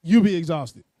 you be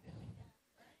exhausted.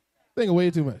 Thinking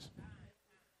way too much.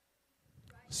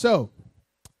 So,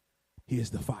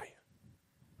 here's the fire.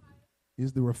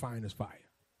 Here's the refiner's fire.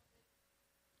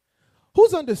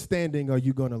 Whose understanding are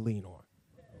you going to lean on?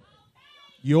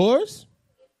 Yours,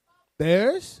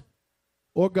 theirs,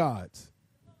 or God's?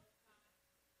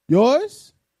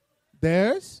 Yours,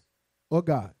 theirs, or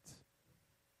God's?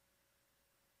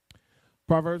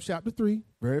 Proverbs chapter 3,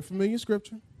 very familiar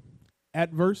scripture,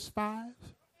 at verse 5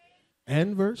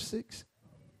 and verse 6.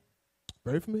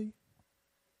 Very familiar.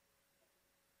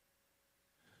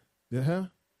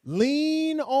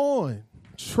 Lean on,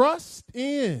 trust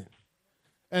in,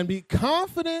 and be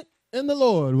confident in the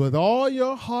Lord with all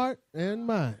your heart and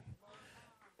mind.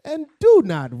 And do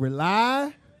not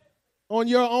rely on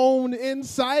your own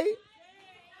insight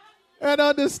and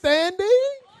understanding.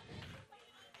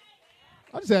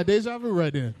 I just had deja vu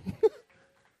right there.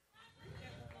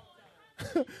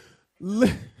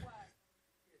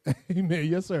 Amen.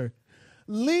 Yes, sir.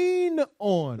 Lean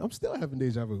on. I'm still having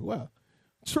deja vu. Wow.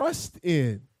 Trust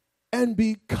in and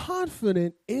be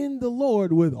confident in the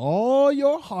Lord with all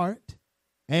your heart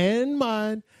and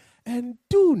mind, and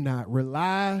do not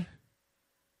rely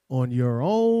on your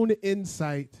own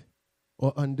insight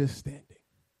or understanding.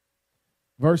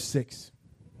 Verse 6.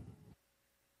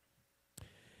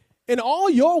 In all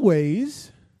your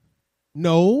ways,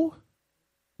 know,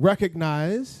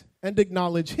 recognize, and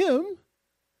acknowledge him,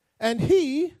 and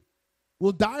he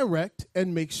will direct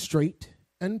and make straight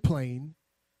and plain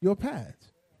your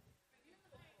paths.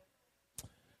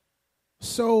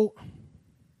 So,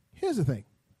 here's the thing.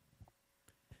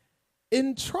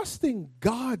 In trusting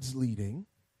God's leading,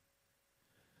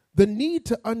 the need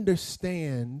to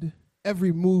understand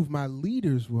every move my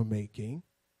leaders were making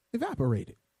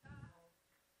evaporated.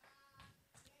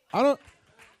 I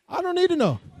don't need to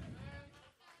know.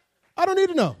 I don't need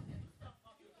to know.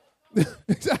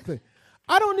 Exactly.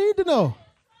 I don't need to know.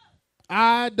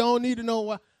 I don't need to know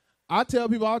why. I tell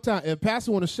people all the time, if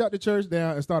pastor want to shut the church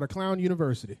down and start a clown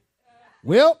university,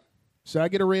 well, should I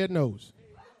get a red nose?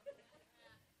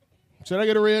 Should I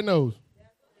get a red nose?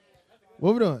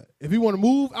 What we doing? If you want to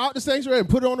move out the sanctuary and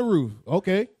put it on the roof,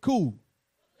 okay, cool.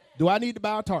 Do I need to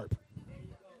buy a tarp?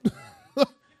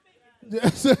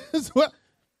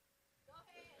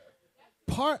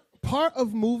 Part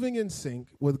of moving in sync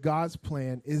with God's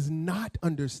plan is not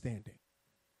understanding.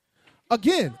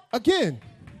 Again,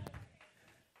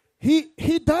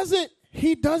 he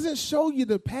doesn't show you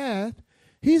the path.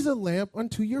 He's a lamp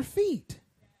unto your feet.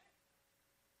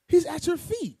 He's at your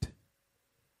feet.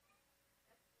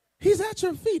 He's at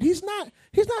your feet. He's not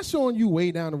showing you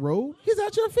way down the road. He's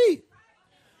at your feet.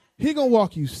 He gonna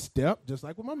walk you step, just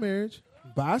like with my marriage,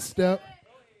 by step,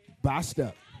 by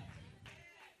step.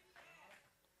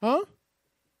 Huh?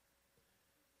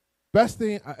 Best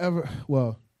thing I ever,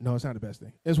 well, no, it's not the best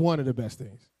thing. It's one of the best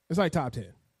things. It's like top 10.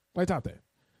 Like top 10.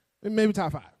 Maybe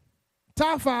top 5.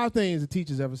 Top 5 things the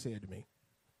teachers ever said to me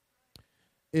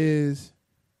is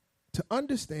to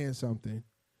understand something,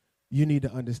 you need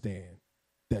to understand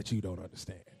that you don't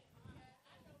understand.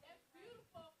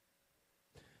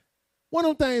 One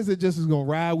of them things that just is going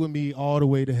to ride with me all the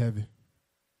way to heaven.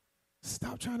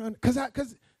 Stop trying to,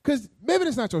 because maybe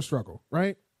that's not your struggle,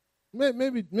 right?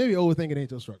 Maybe overthinking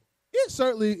ain't your struggle. It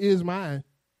certainly is mine.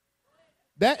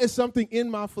 That is something in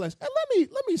my flesh. And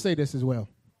let me say this as well.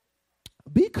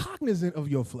 Be cognizant of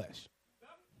your flesh.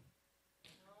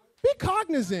 Be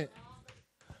cognizant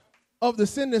of the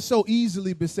sin that so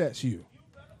easily besets you.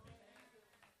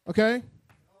 Okay?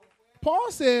 Paul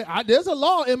said, there's a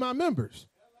law in my members.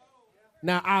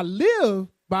 Now, I live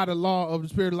by the law of the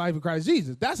Spirit of life in Christ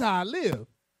Jesus. That's how I live.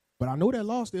 But I know that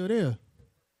law's still there.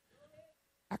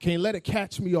 I can't let it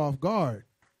catch me off guard.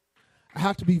 I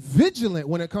have to be vigilant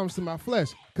when it comes to my flesh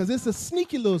because it's a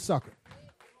sneaky little sucker.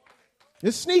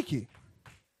 It's sneaky.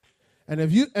 And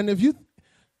if you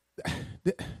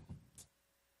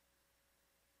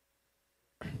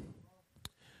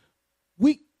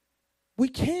we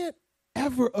can't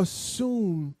ever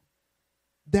assume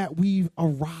that we've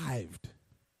arrived.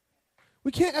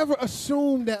 We can't ever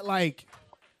assume that like,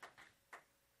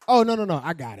 oh, no,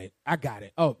 I got it.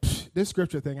 Oh, this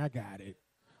scripture thing, I got it.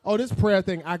 Oh, this prayer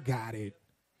thing, I got it.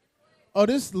 Oh,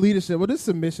 this leadership, this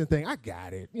submission thing, I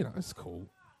got it. You know, it's cool.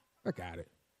 I got it.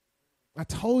 I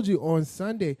told you on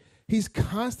Sunday, he's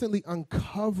constantly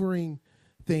uncovering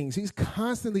things. He's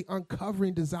constantly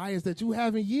uncovering desires that you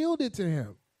haven't yielded to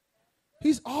him.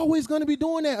 He's always going to be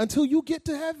doing that until you get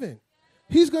to heaven.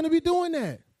 He's going to be doing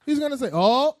that. He's going to say,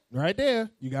 oh, right there,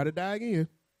 you got to die again.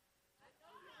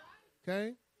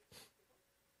 Okay?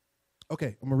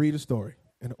 Okay, I'm going to read a story.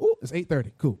 And it's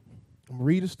 8:30. Cool. I'm going to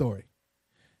read a story.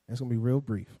 And it's going to be real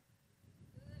brief.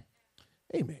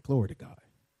 Amen. Glory to God.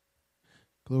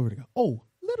 Glory to God. Oh,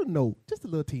 little note, just a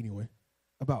little teeny one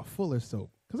about Fuller soap.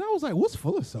 Because I was like, what's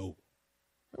Fuller soap?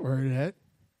 I've never heard of that.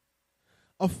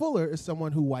 A fuller is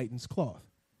someone who whitens cloth.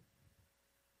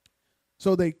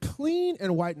 So they clean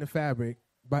and whiten the fabric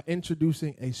by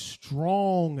introducing a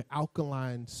strong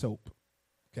alkaline soap.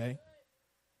 Okay?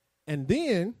 And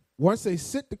then, once they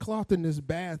sit the cloth in this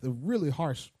bath of really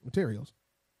harsh materials,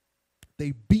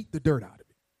 they beat the dirt out of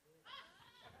it.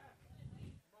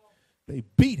 They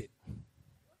beat it.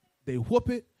 They whoop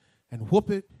it and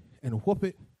whoop it and whoop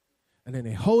it. And then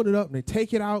they hold it up and they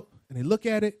take it out and they look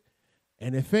at it.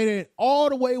 And if it ain't all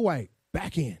the way white,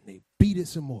 back in. They beat it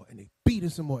some more and they beat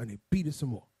it some more and they beat it some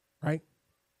more. Right?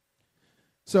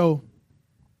 So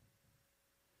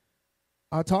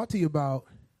I'll talk to you about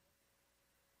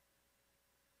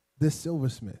this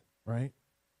silversmith, right?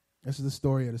 This is the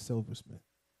story of the silversmith.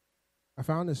 I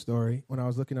found this story when I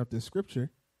was looking up this scripture,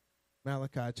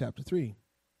 Malachi chapter 3.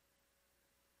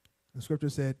 The scripture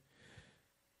said,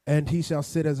 and he shall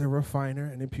sit as a refiner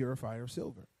and a purifier of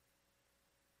silver.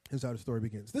 Here's how the story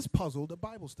begins. This puzzled a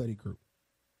Bible study group.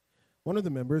 One of the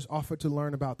members offered to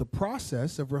learn about the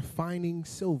process of refining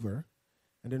silver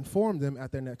and informed them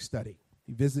at their next study.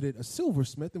 He visited a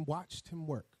silversmith and watched him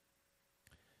work.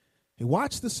 He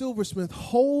watched the silversmith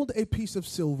hold a piece of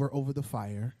silver over the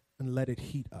fire and let it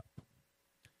heat up.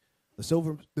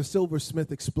 The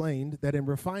silversmith explained that in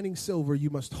refining silver, you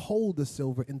must hold the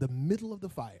silver in the middle of the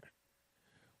fire,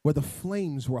 where the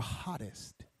flames were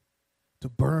hottest, to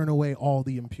burn away all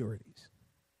the impurities.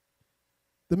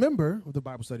 The member of the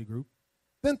Bible study group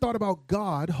then thought about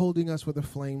God holding us where the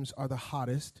flames are the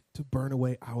hottest to burn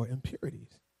away our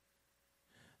impurities.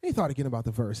 And he thought again about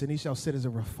the verse, and he shall sit as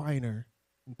a refiner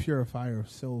and purifier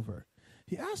of silver.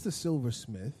 He asked the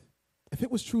silversmith if it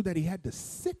was true that he had to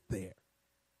sit there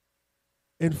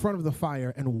in front of the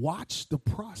fire and watch the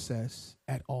process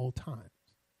at all times.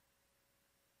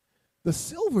 The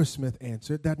silversmith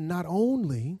answered that not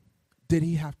only did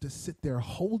he have to sit there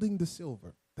holding the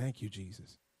silver, thank you,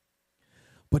 Jesus,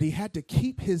 but he had to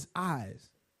keep his eyes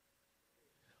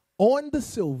on the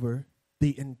silver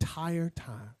the entire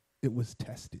time it was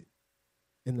tested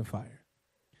in the fire.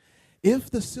 If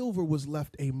the silver was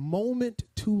left a moment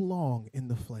too long in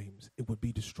the flames, it would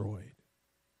be destroyed.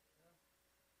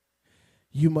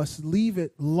 You must leave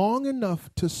it long enough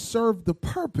to serve the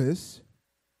purpose,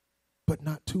 but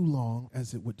not too long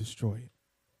as it would destroy it.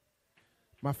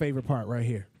 My favorite part right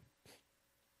here.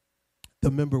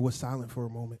 The member was silent for a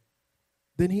moment.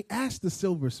 Then he asked the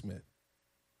silversmith,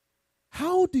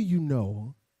 "How do you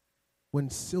know when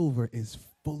silver is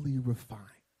fully refined?"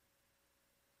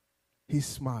 He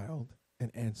smiled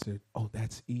and answered, "Oh,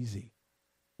 that's easy.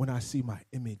 When I see my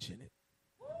image in it."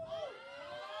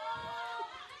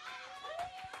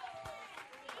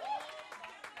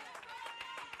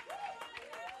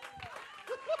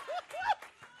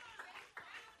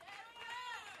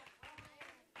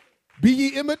 Be ye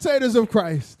imitators of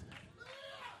Christ.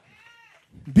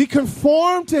 Be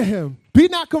conformed to him. Be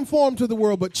not conformed to the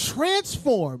world, but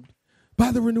transformed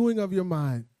by the renewing of your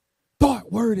mind.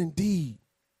 Thought, word, and deed.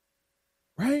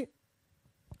 Right?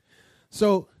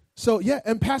 So yeah,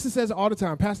 and pastor says it all the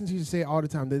time. Pastor and teachers say it all the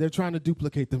time that they're trying to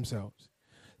duplicate themselves,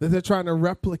 that they're trying to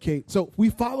replicate. So we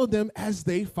follow them as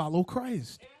they follow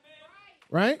Christ.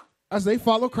 Right? As they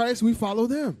follow Christ, we follow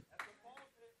them.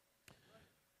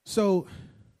 So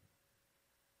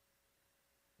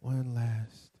one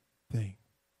last thing,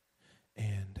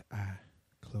 and I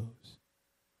close.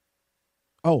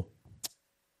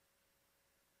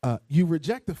 You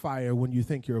reject the fire when you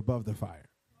think you're above the fire.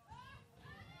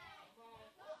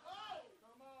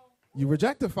 You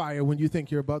reject the fire when you think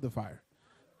you're above the fire.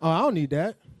 Oh, I don't need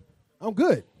that. I'm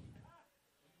good.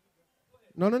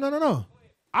 No.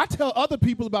 I tell other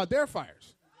people about their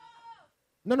fires.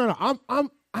 No.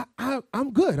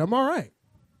 I'm good. I'm all right.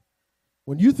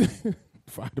 When you think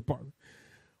fire department.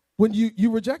 When you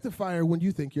reject the fire when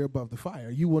you think you're above the fire,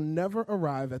 you will never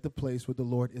arrive at the place where the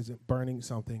Lord isn't burning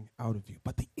something out of you.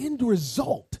 But the end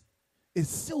result is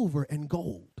silver and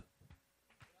gold.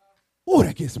 Oh,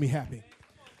 that gets me happy.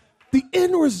 The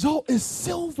end result is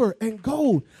silver and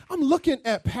gold. I'm looking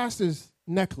at Pastor's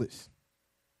necklace,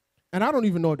 and I don't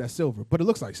even know if that's silver, but it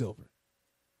looks like silver.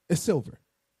 It's silver.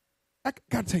 I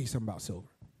got to tell you something about silver.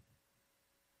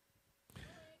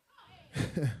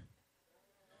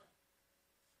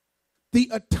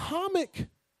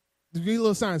 Give you a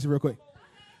little science real quick.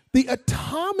 The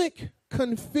atomic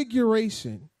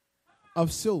configuration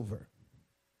of silver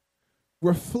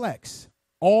reflects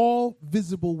all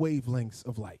visible wavelengths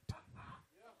of light.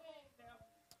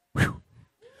 Whew.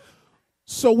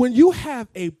 So when you have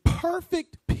a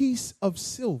perfect piece of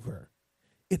silver,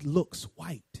 it looks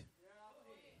white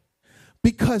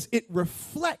because it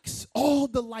reflects all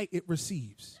the light it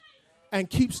receives and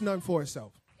keeps none for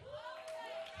itself.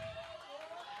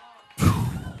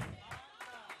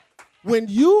 When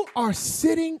you are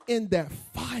sitting in that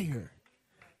fire,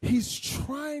 he's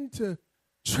trying to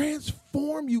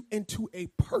transform you into a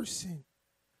person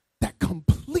that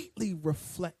completely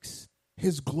reflects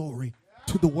his glory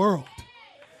to the world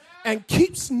and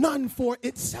keeps none for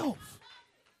itself.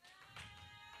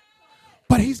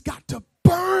 But he's got to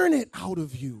burn it out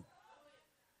of you.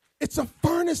 It's a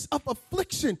furnace of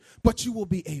affliction, but you will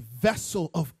be a vessel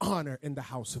of honor in the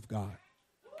house of God.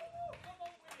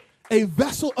 A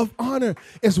vessel of honor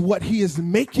is what he is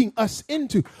making us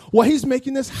into, what he's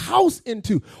making this house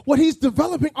into, what he's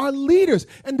developing our leaders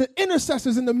and the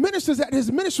intercessors and the ministers at his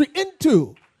ministry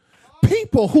into.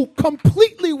 People who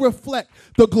completely reflect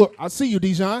the glory. I see you,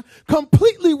 Dijon.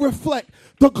 Completely reflect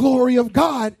the glory of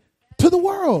God to the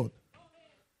world.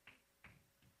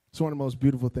 It's one of the most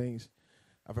beautiful things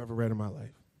I've ever read in my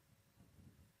life.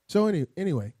 So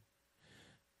anyway,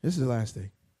 this is the last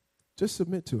thing. Just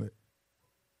submit to it.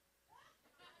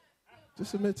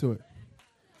 Just submit to it.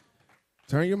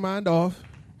 Turn your mind off.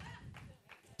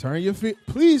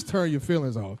 Please turn your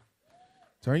feelings off.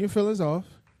 Turn your feelings off.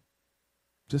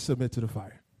 Just submit to the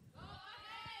fire.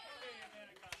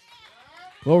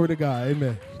 Glory to God.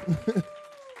 Amen.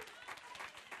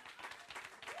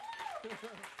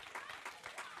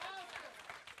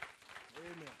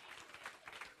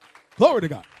 Glory to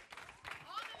God.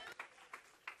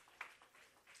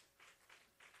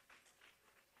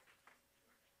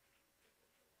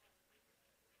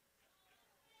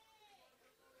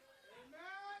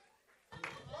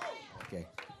 Okay.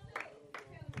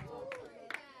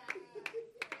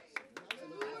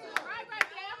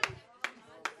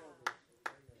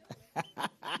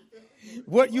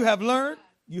 What you have learned,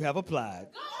 you have applied.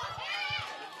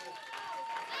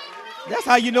 That's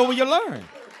how you know when you learn.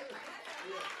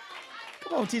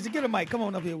 Come on, teacher, get a mic. Come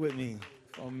on up here with me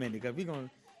for a minute, because we're going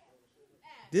to,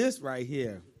 this right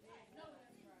here.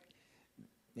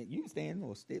 You can stand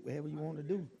or sit, whatever you want to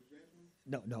do.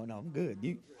 No, I'm good.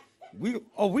 We're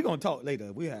going to talk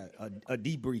later. We had a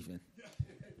debriefing.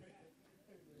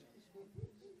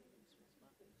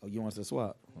 Oh, you want us to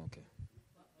swap? Okay.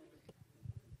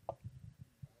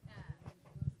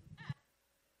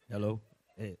 Hello?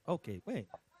 Hey, okay, wait.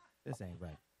 This ain't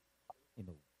right. You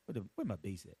know, where my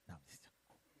bass at? No,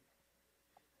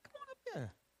 come on up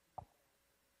here.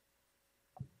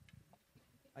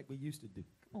 Like we used to do.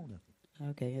 Come on up.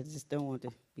 Okay, I just don't want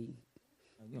to be.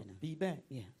 Feedback?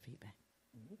 Yeah, feedback.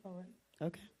 All right.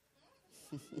 Okay.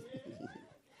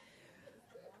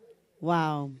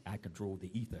 Wow. I control the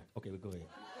ether. Okay, well, go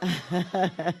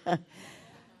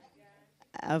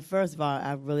ahead. First of all,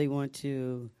 I really want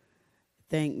to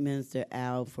thank Minister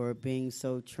Al for being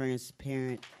so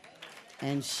transparent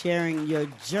and sharing your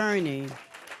journey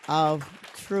of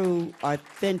true,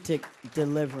 authentic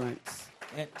deliverance.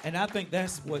 And I think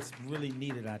that's what's really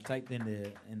needed. I typed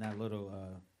in that little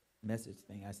message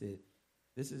thing. I said,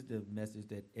 this is the message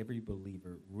that every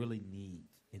believer really needs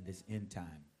in this end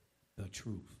time, the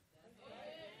truth.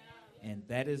 And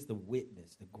that is the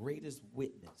witness, the greatest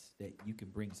witness that you can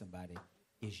bring somebody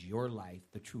is your life,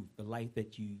 the truth, the life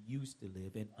that you used to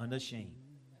live in unashamed.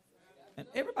 And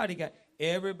everybody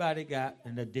got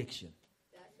an addiction.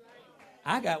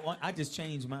 I got one. I just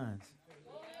changed mine.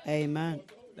 Amen.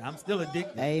 I'm still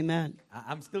addicted. Amen.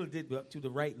 I'm still addicted to the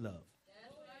right love.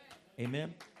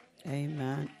 Amen.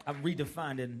 Amen. I'm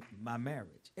redefining my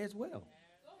marriage as well.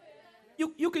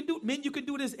 You can do, men, you can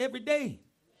do this every day.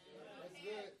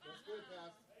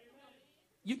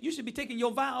 You should be taking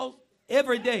your vows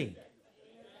every day.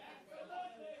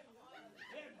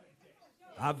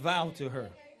 I vow to her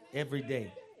every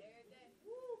day.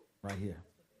 Right here.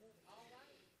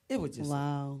 It was just,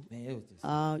 wow. Man, it was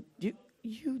just.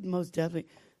 You most definitely,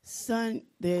 son,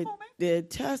 the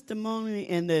testimony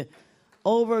and the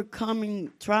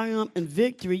overcoming triumph and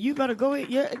victory. You better go ahead.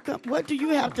 Yeah, what do you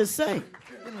have to say?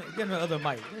 Get the other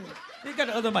mic. He got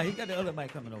the other mic. He got the other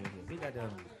mic coming over here. He got the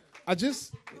other mic.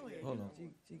 Hold on.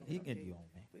 He can be on,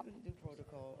 man. We're going to do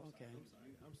protocol. Okay.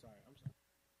 I'm sorry.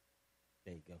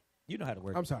 There you go. You know how to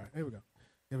work. I'm sorry. Here we go.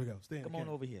 Stay in. Come on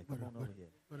over here. Come on over here.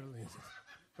 Where the lenses?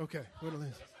 Okay. Where the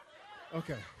lenses?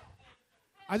 Okay.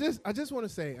 I just want to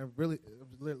say,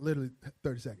 literally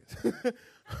 30 seconds.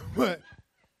 But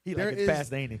he like it's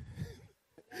fast, ain't he?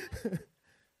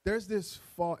 There's this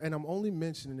fault, and I'm only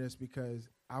mentioning this because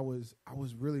I was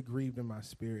really grieved in my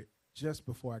spirit just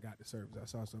before I got to service. I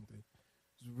saw something.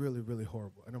 It was really, really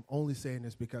horrible. And I'm only saying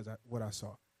this because what I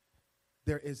saw.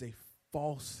 There is a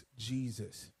false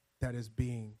Jesus that is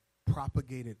being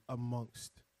propagated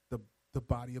amongst the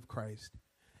body of Christ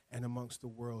and amongst the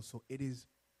world. So it is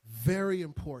very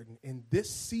important in this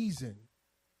season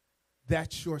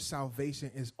that your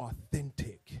salvation is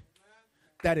authentic,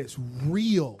 that it's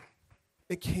real.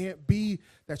 It can't be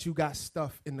that you got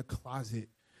stuff in the closet.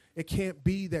 It can't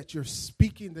be that you're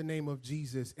speaking the name of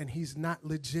Jesus and he's not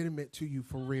legitimate to you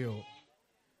for real.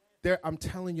 I'm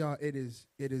telling y'all, it is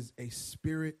a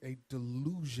spirit, a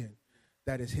delusion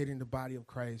that is hitting the body of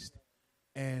Christ.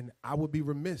 And I would be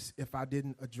remiss if I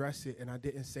didn't address it and I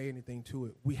didn't say anything to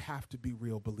it. We have to be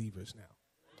real believers now.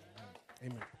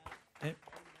 Amen. And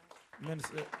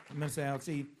Minister Al,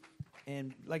 see,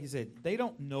 and like you said, they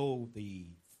don't know the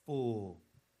full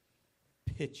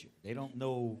picture. They don't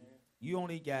know. You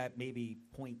only got maybe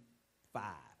 0.5.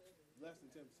 Less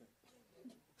than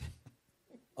 10%.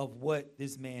 Of what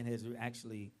this man has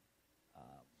actually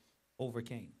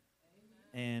overcame.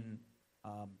 And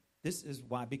this is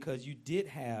why, because you did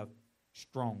have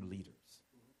strong leaders.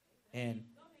 And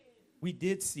we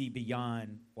did see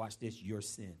beyond, watch this, your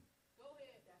sin.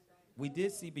 We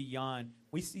did see beyond.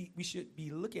 We should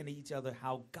be looking at each other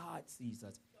how God sees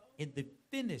us in the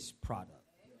finished product.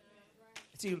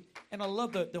 See, and I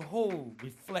love the whole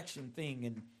reflection thing.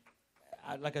 And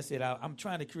like I said, I'm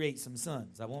trying to create some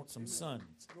sons. I want some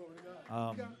sons.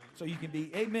 So you can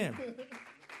be, amen.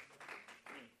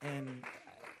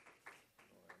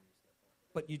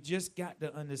 But you just got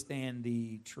to understand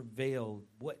the travail,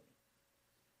 what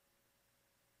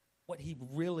he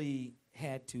really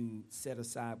had to set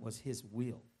aside was his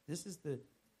will. This is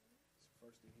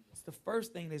it's the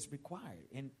first thing that's required.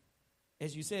 And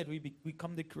as you said, we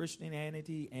come to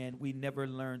Christianity and we never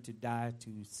learn to die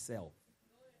to self.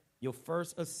 Your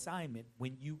first assignment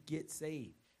when you get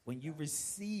saved, when you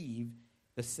receive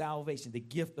the salvation, the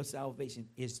gift of salvation,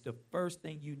 is the first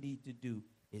thing you need to do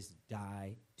is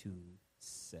die to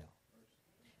self.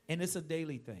 And it's a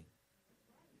daily thing.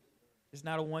 It's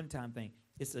not a one-time thing.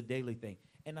 It's a daily thing.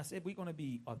 And I said we're going to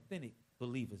be authentic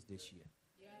believers this year.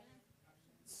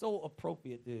 So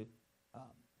appropriate to,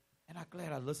 and I'm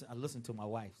glad I listened to my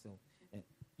wife. So and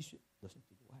you should listen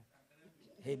to your wife.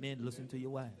 Hey, men, listen to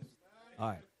your wives. All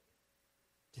right.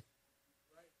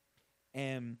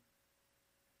 And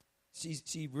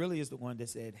she really is the one that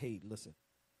said, hey, listen,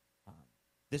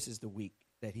 this is the week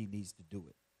that he needs to do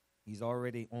it. He's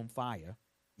already on fire.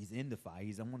 He's in the fire.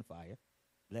 He's on the fire.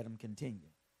 Let him continue.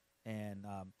 And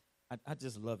I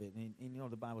just love it. And you know,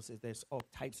 the Bible says there's all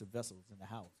types of vessels in the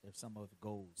house. There's some of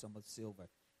gold, some of silver,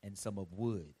 and some of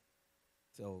wood.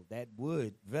 So that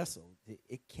wood vessel,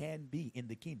 it can be in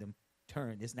the kingdom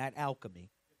turned. It's not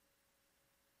alchemy.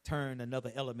 Turn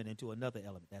another element into another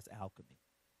element. That's alchemy.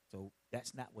 So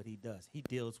that's not what he does. He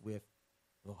deals with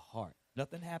the heart.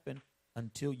 Nothing happened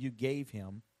until you gave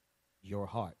him your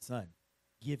heart. Son,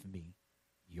 give me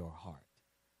your heart.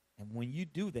 And when you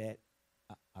do that,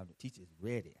 the teacher's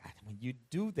ready. When you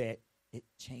do that, it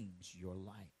changed your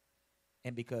life.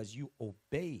 And because you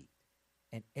obeyed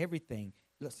and everything,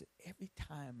 listen, every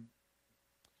time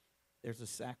there's a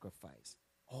sacrifice,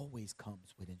 always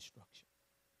comes with instruction.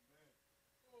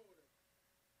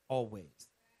 Always.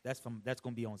 That's going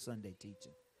to be on Sunday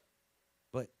teaching.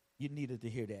 But you needed to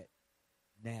hear that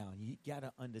now. You got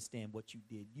to understand what you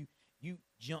did. You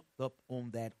jumped up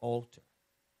on that altar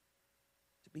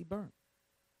to be burnt.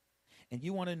 And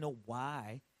you want to know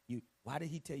why. Why did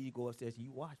he tell you to go upstairs and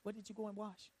you wash? What did you go and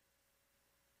wash?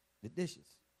 The dishes.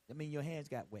 That means your hands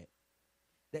got wet.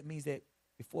 That means that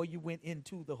before you went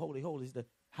into the Holy Holies, the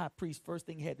high priest, first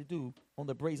thing he had to do on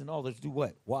the brazen altar is do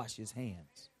what? Wash his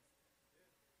hands.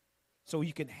 So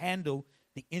you can handle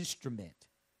the instrument.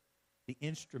 The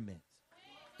instruments.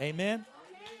 Amen?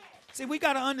 See, we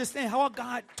got to understand how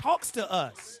God talks to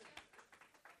us.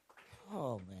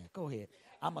 Oh, man. Go ahead.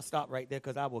 I'm going to stop right there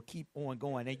because I will keep on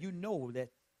going. And you know that.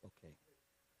 Okay.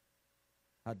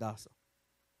 Hadassah.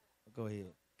 Go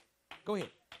ahead. Go ahead.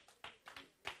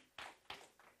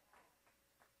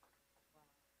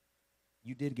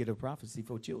 You did get a prophecy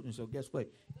for children, so guess what?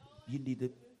 You need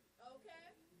to.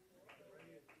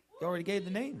 You already gave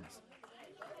the names.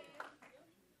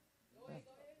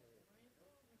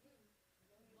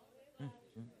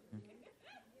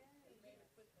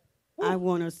 I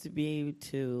want us to be able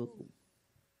to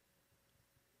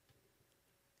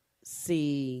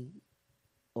see,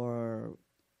 or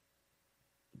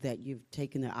that you've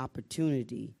taken the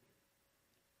opportunity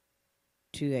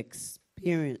to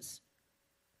experience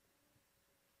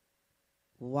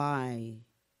why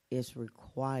it's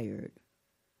required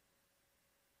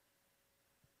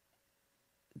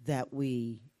that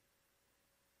we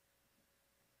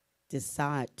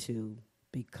decide to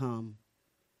become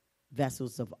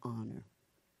vessels of honor.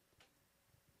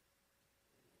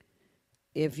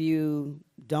 If you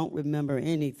don't remember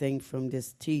anything from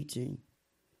this teaching,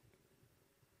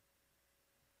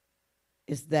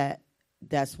 it's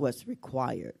that's what's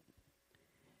required.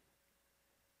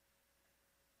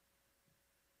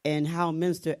 And how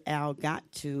Minister Al got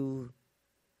to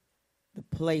the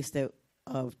place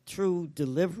of true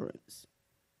deliverance.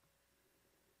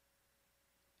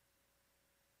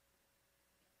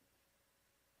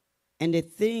 And the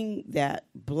thing that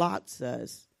blocks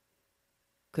us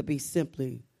could be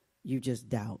simply you just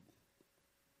doubt.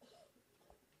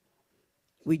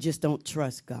 We just don't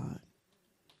trust God.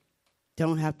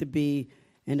 Don't have to be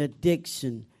an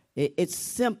addiction. It's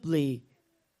simply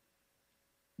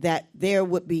that there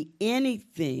would be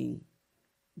anything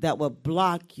that would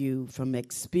block you from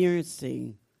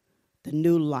experiencing the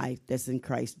new life that's in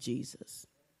Christ Jesus.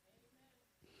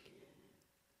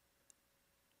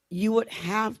 You would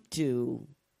have to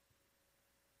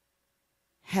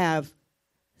have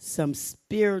some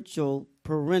spiritual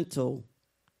parental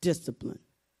discipline.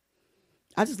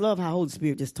 I just love how Holy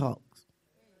Spirit just talks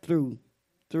through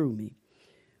me.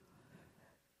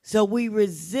 So we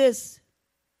resist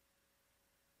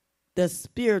the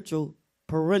spiritual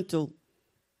parental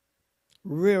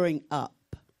rearing up.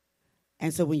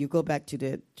 And so when you go back to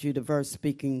the verse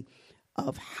speaking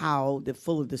of how the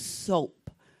full of the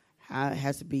soap, how it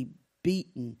has to be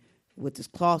beaten with this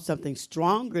cloth, something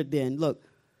stronger than, look,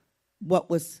 what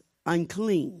was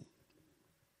unclean.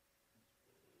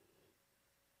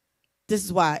 This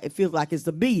is why it feels like it's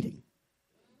the beating,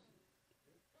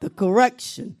 the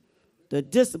correction, the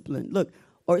discipline. Look,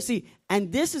 or see,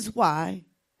 and this is why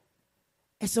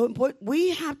it's so important.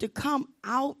 We have to come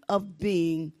out of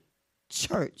being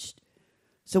churched.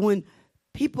 So when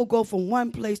people go from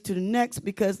one place to the next,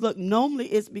 because, look, normally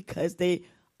it's because they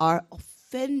are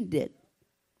offended.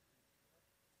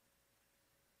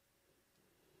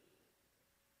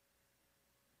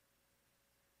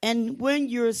 And when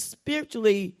you're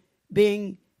spiritually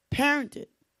being parented,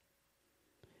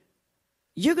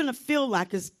 you're going to feel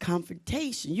like it's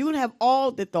confrontation. You're going to have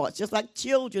all the thoughts, just like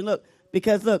children. Look,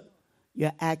 because, look,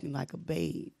 you're acting like a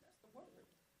babe.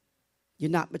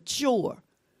 You're not mature.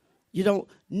 You don't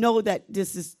know that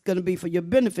this is going to be for your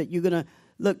benefit. You're going to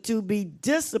look to be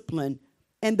disciplined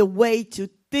in the way to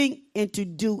think and to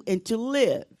do and to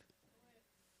live.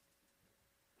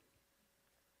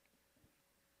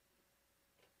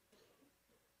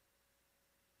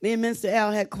 Me and Mr.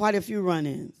 Al had quite a few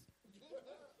run-ins.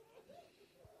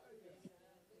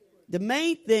 The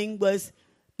main thing was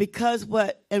because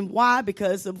what and why?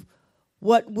 Because of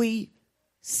what we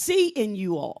see in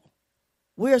you all.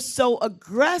 We're so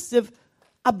aggressive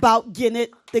about getting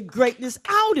the greatness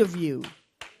out of you.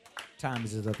 Time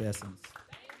is of essence.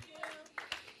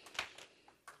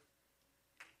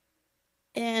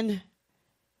 And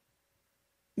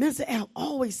Mr. Al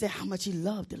always said how much he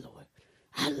loved the Lord.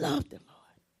 I love the Lord.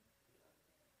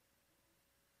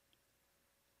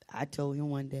 I told him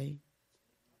one day,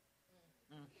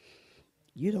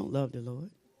 you don't love the Lord.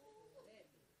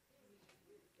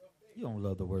 You don't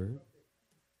love the word.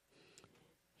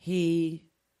 He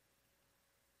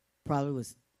probably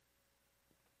was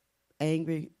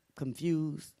angry,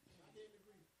 confused,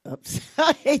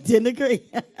 upset. He didn't agree.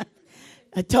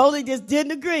 I totally just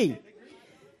didn't agree.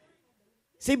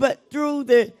 See, but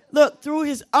through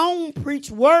his own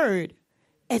preached word,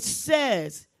 it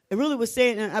says, it really was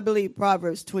saying, I believe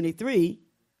Proverbs 23,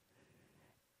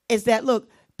 is that, look,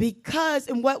 because,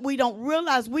 and what we don't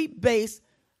realize, we base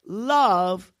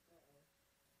love,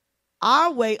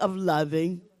 our way of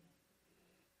loving,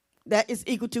 that is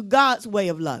equal to God's way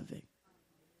of loving.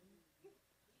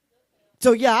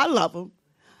 So, yeah, I love him.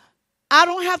 I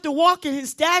don't have to walk in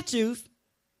his statutes,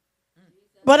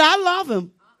 but I love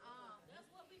him.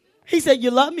 He said,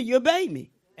 you love me, you obey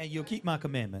me. And you'll keep my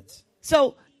commandments.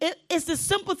 So it's the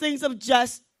simple things of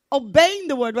just obeying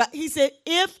the word. Right? He said,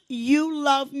 if you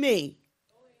love me,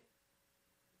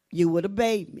 you would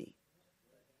obey me.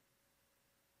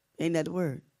 Ain't that the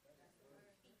word?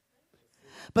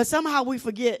 But somehow we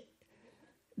forget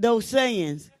those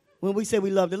sayings when we say we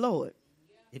love the Lord.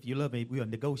 If you love me, we'll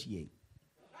negotiate.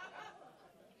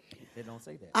 They don't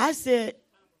say that. I said,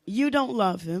 you don't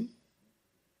love him.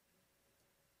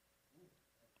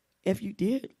 If you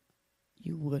did,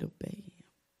 you would obey him.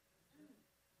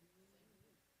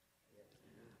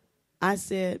 I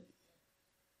said,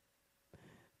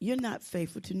 you're not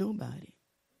faithful to nobody.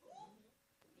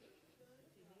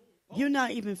 You're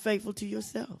not even faithful to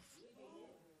yourself.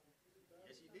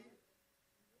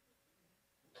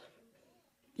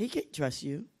 He can't trust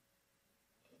you.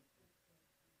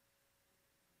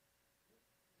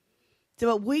 So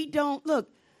but we don't, look,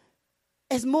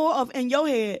 it's more of in your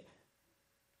head,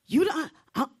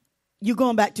 you're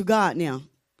going back to God now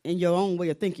in your own way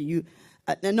of thinking.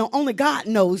 No, only God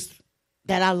knows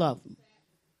that I love him.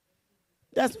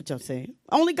 That's what you're saying.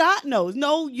 Only God knows.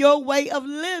 No, your way of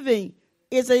living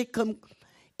is a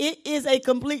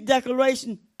complete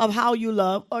declaration of how you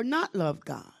love or not love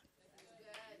God.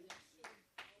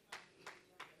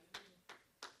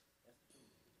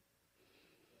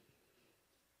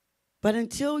 But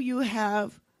until you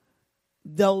have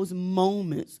those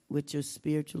moments with your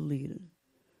spiritual leader,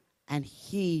 and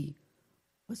he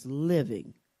was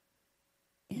living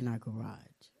in our garage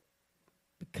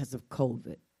because of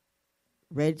COVID,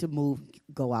 ready to move,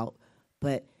 go out,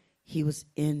 but he was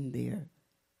in there.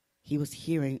 He was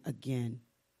hearing again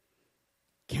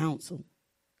counsel,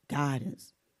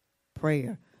 guidance,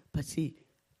 prayer. But see,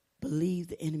 believe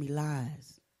the enemy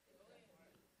lies.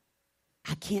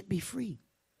 I can't be free.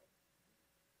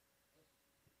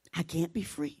 I can't be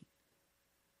free.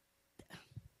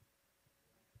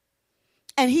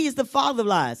 And he is the father of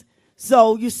lies.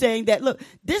 So you're saying that, look,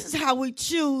 this is how we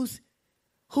choose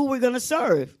who we're going to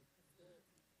serve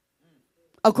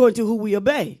according to who we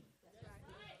obey.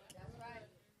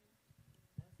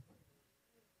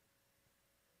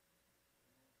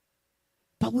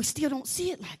 But we still don't see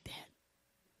it like that.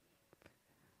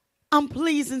 I'm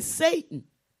pleasing Satan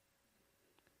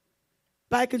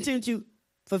by continuing to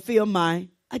fulfill my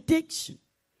addiction.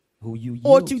 Who you yield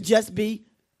or to just be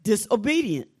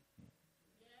disobedient.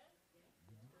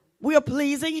 We are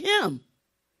pleasing him.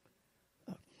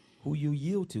 Who you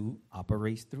yield to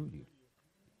operates through you.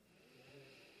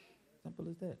 Simple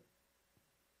as that.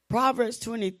 Proverbs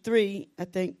 23, I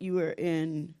think you were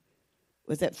in,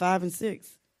 was that 5 and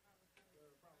 6?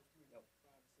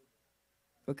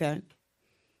 Okay.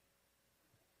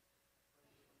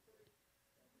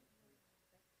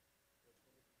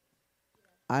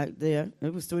 There,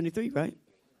 it was 23, right?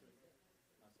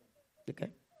 Okay.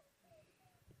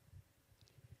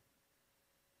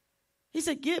 He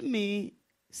said, give me,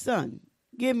 son,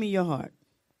 give me your heart.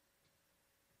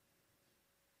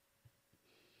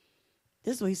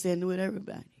 This is what he's saying to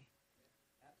everybody.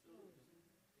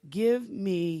 Give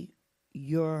me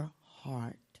your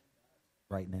heart.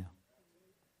 Right now.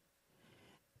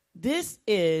 This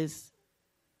is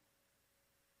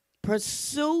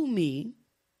pursue me.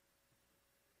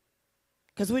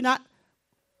 Because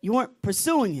you weren't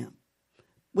pursuing him.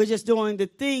 We're just doing the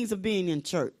things of being in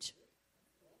church.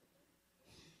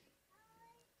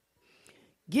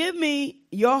 Give me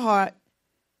your heart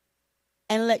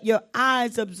and let your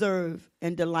eyes observe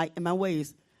and delight in my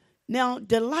ways. Now,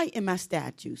 delight in my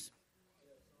statutes.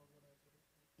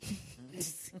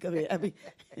 Come here.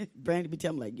 Brandy be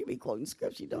telling me, like, you be quoting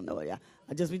scripture. You don't know it.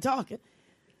 I just be talking.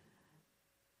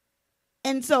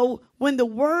 And so when the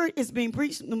word is being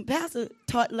preached, the pastor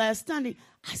taught last Sunday,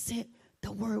 I said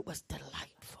the word was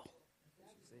delightful.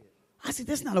 I said,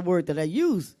 that's not a word that I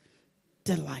use.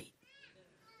 Delight.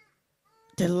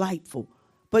 Delightful.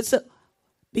 But so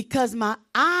because my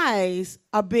eyes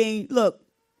are being,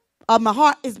 my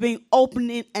heart is being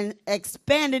opened and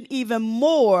expanded even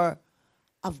more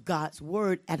of God's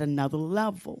word at another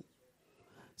level.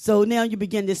 So now you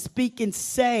begin to speak and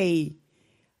say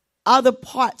other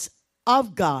parts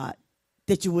of God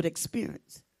that you would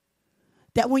experience.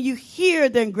 That when you hear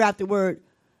the engrafted word,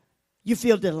 you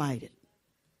feel delighted.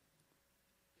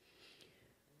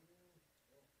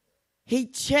 He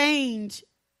changed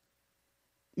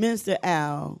Minister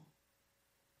Al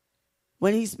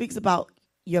when he speaks about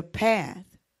your path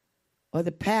or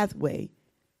the pathway.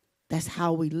 That's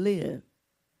how we live.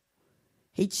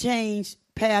 He changed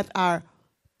path, our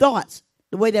thoughts,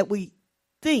 the way that we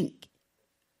think.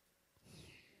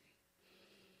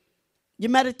 Your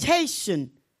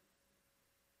meditation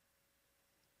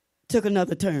took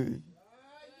another turn.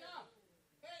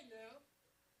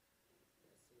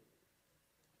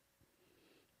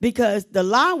 Because the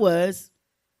lie was,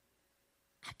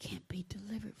 I can't be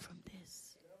delivered from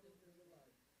this.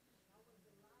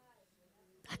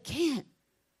 I can't.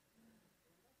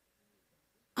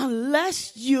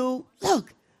 Unless you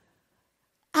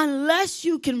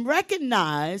can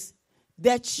recognize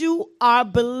that you are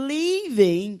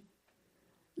believing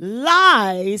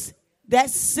lies that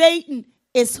Satan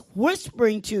is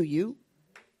whispering to you,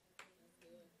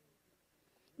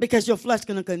 because your flesh is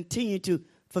going to continue to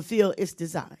fulfill its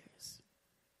desires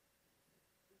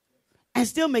and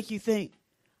still make you think,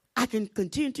 I can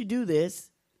continue to do this.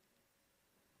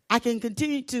 I can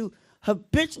continue to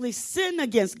habitually sin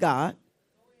against God,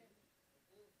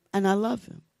 and I love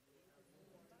him.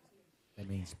 That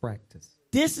means practice.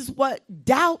 This is what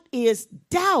doubt is.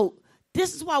 Doubt.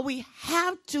 This is why we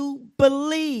have to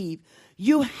believe.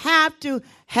 You have to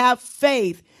have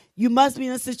faith. You must be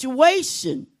in a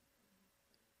situation.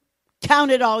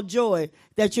 Count it all joy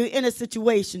that you're in a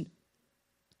situation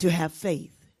to have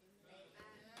faith.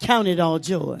 Count it all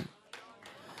joy.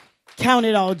 Count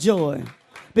it all joy.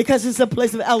 Because it's a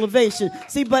place of elevation.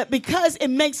 See, but because it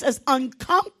makes us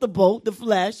uncomfortable, the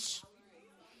flesh,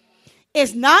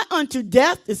 it's not unto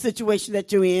death, the situation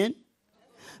that you're in,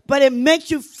 but it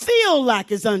makes you feel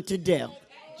like it's unto death.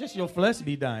 Just your flesh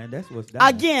be dying. That's what's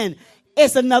dying. Again,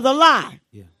 it's another lie.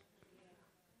 Yeah.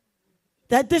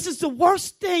 That this is the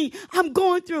worst thing I'm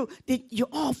going through. That you're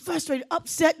all frustrated,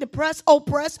 upset, depressed,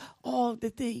 oppressed, all the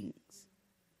things.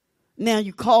 Now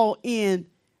you call in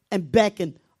and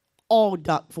beckon all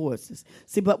dark forces.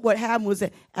 See, but what happened was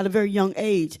that at a very young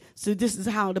age, so this is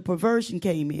how the perversion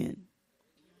came in.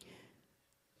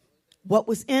 What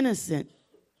was innocent,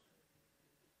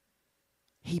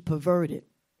 he perverted.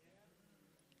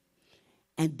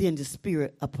 And then the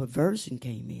spirit of perversion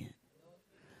came in.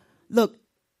 Look,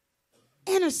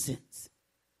 innocence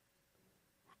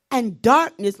And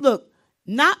darkness, look,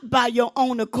 not by your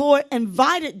own accord,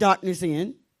 invited darkness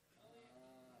in,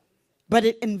 but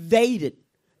it invaded.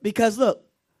 Because look,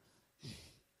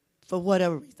 for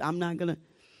whatever reason, I'm not going to.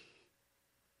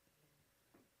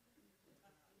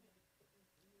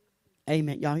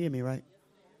 Amen. Y'all hear me, right?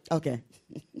 Okay.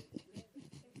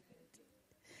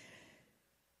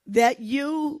 That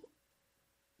the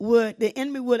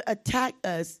enemy would attack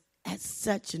us at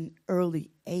such an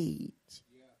early age.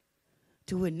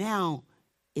 To where now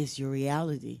it's your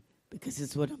reality, because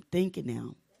it's what I'm thinking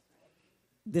now.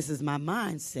 This is my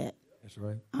mindset. That's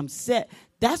right. I'm set.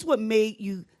 That's what made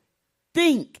you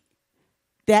think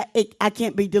that I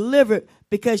can't be delivered,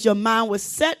 because your mind was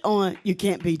set on you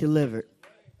can't be delivered.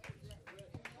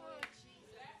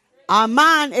 Our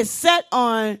mind is set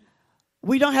on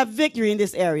we don't have victory in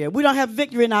this area. We don't have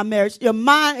victory in our marriage. Your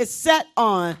mind is set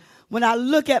on, when I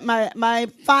look at my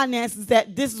finances,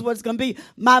 that this is what it's going to be.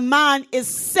 My mind is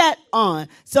set on.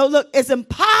 So look, it's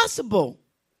impossible.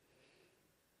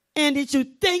 And that you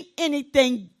think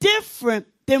anything different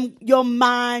than your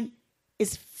mind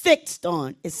is fixed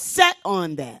on, is set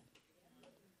on that.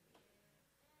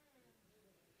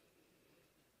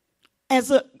 And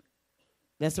so,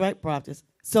 that's right, prophets.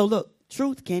 So look,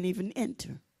 truth can't even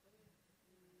enter.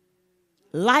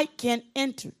 Light can't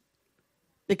enter.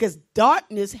 Because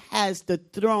darkness has the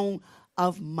throne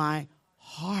of my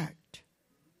heart.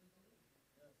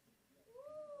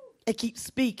 It keeps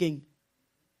speaking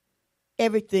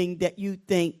everything that you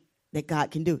think that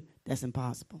God can do. That's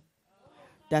impossible.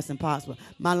 That's impossible.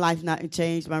 My life's not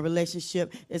changed. My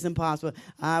relationship is impossible.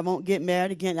 I won't get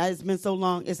married again. It's been so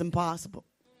long. It's impossible.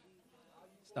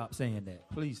 Stop saying that.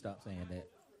 Please stop saying that.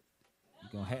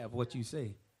 You're going to have what you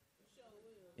say.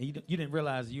 And you didn't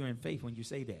realize you're in faith when you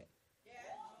say that.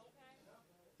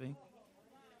 See?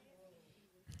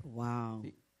 Wow.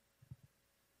 See,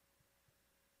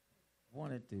 I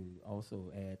wanted to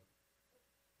also add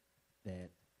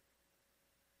that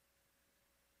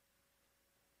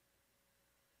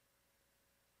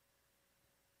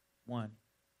one,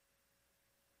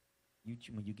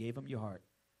 when you gave him your heart,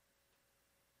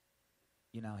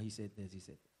 you know, he said this,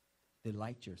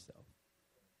 delight yourself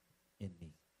in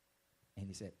me. And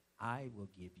he said, I will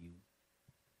give you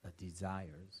the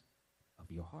desires of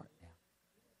your heart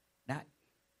now. Not,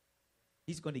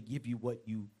 he's going to give you what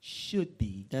you should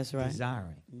be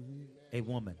desiring. Mm-hmm. A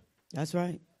woman. That's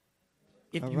right.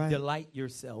 If you delight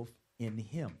yourself in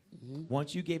him. Mm-hmm.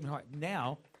 Once you gave him heart,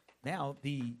 now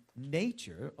the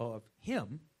nature of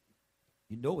him,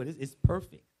 you know it is, it's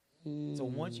perfect. Mm. So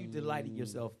once you delighted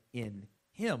yourself in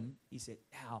him, he said,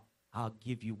 now I'll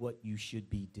give you what you should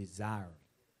be desiring,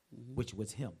 which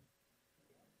was him.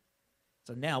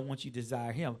 So now once you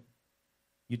desire him,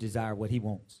 you desire what he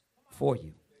wants for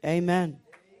you. Amen.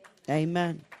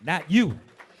 Amen. Not you.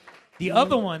 The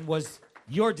other one was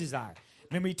your desire.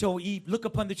 Remember he told Eve, look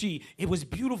upon the tree. It was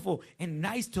beautiful and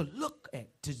nice to look at,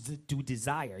 to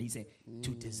desire. He said,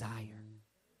 to desire.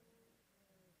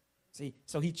 See,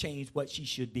 so he changed what she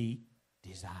should be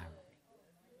desiring.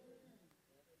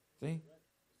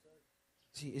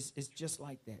 See, it's just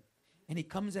like that. And he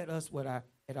comes at us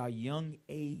at our young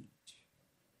age,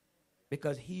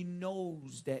 because he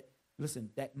knows that,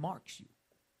 listen, that marks you.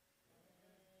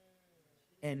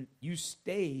 And you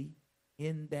stay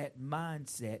in that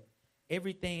mindset.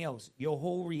 Everything else, your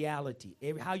whole reality,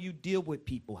 how you deal with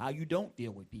people, how you don't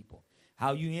deal with people,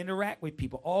 how you interact with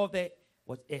people, all that,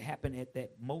 it happened at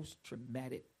that most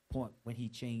traumatic point when he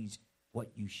changed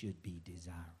what you should be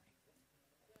desiring.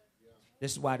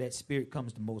 This is why that spirit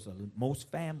comes to most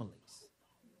families.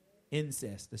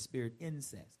 Incest, the spirit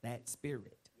incest, that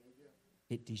spirit.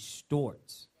 It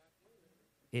distorts.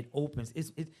 It opens.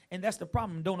 And that's the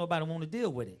problem. Don't nobody want to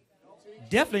deal with it.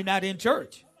 Definitely not in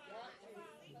church.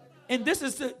 And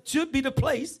this should be the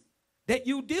place that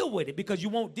you deal with it, because you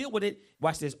won't deal with it,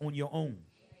 watch this, on your own.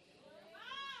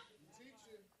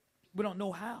 We don't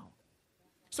know how.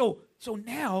 So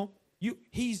now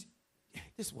this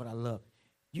is what I love.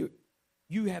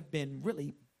 You have been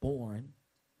really born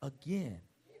again.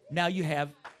 Now you have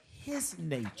his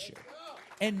nature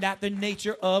and not the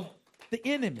nature of the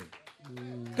enemy.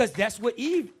 Because that's what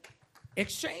Eve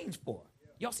exchanged for.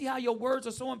 Y'all see how your words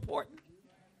are so important?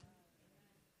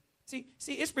 See,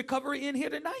 it's recovery in here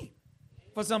tonight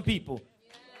for some people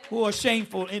who are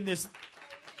shameful in this.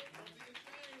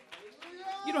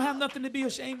 You don't have nothing to be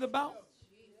ashamed about.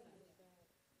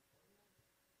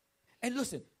 And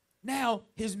listen, now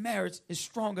his marriage is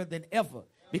stronger than ever,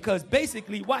 because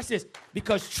basically, watch this,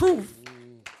 because truth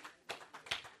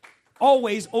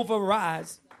always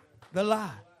overrides the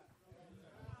lie.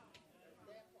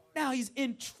 Now he's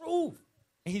in truth,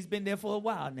 and And he's been there for a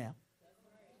while now.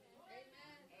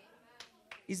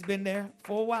 He's been there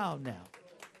for a while now.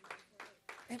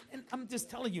 And I'm just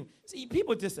telling you, see,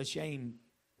 people are just ashamed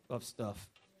of stuff.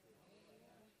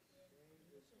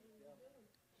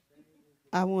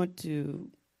 I want to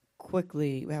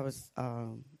quickly have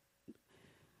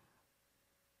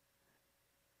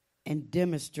in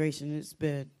demonstration.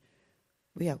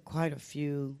 We have quite a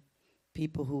few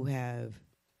people who have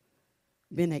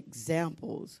been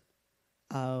examples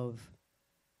of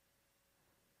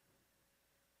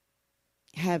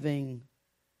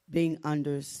being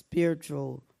under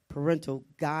spiritual parental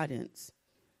guidance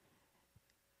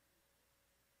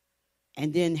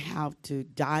and then have to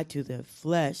die to their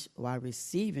flesh while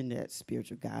receiving that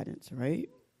spiritual guidance, right?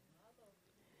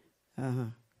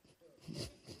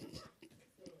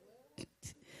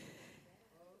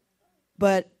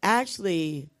 But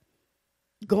actually,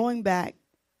 going back,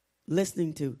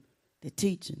 listening to the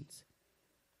teachings,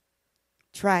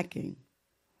 tracking,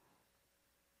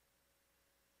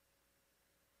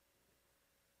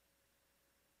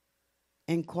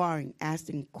 inquiring,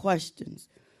 asking questions,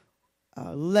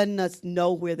 letting us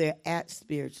know where they're at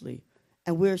spiritually,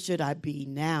 and where should I be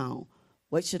now?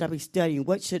 What should I be studying?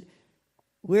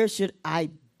 Where should I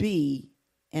be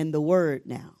in the Word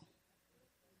now?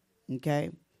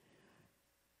 Okay?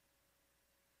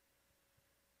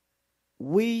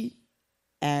 We,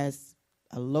 as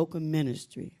a local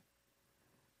ministry,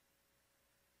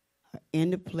 are in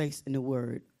the place in the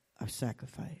Word of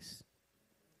sacrifice.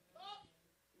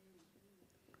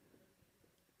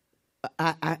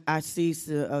 I see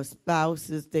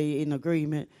spouses, they in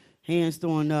agreement, hands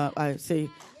thrown up. I say,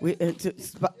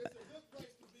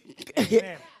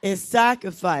 it's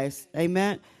sacrifice.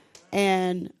 Amen.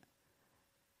 And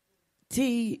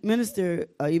Minister,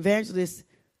 Evangelist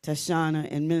Tashana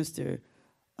and Minister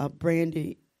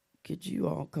Brandy, could you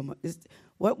all come up?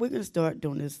 What we're going to start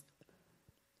doing is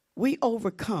we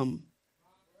overcome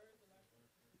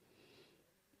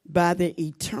by the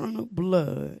eternal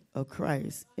blood of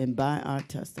Christ and by our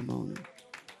testimony.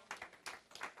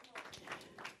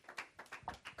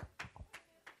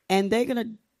 And they're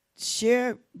going to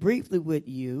share briefly with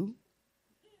you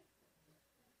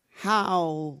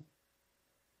how,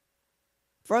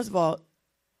 first of all,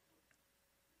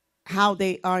 how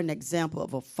they are an example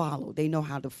of a follow. They know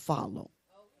how to follow.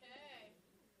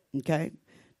 Okay?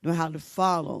 Know how to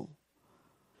follow.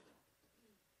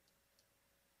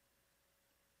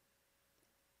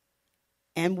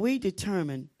 And we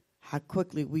determine how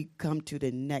quickly we come to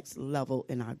the next level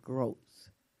in our growth.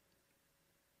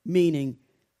 Meaning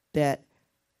that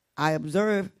I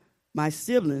observe my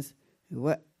siblings.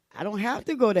 I don't have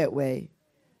to go that way,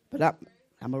 but I'm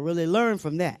going to really learn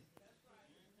from that.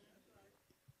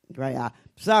 Right? I'm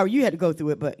sorry you had to go through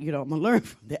it, but, I'm going to learn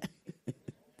from that.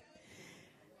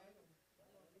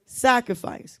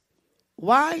 Sacrifice.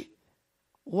 Why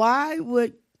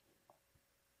would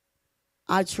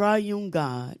our triune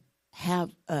God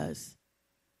have us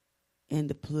in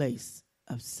the place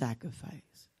of sacrifice?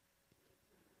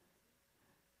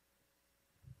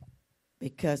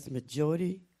 Because the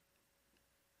majority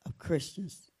of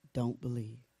Christians don't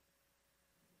believe.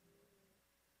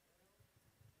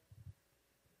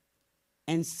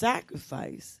 And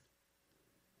sacrifice,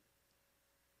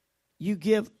 you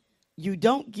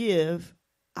don't give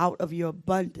out of your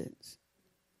abundance.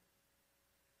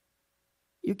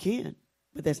 You can,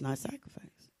 but that's not sacrifice.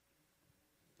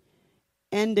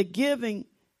 And the giving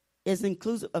is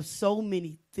inclusive of so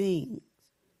many things.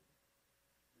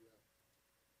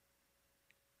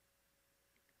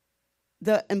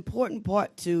 The important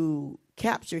part to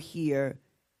capture here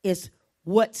is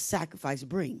what sacrifice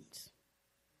brings.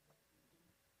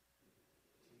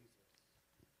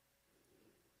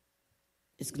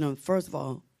 It's going to, first of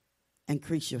all,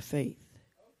 increase your faith.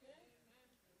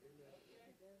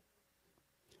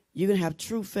 You're going to have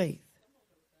true faith.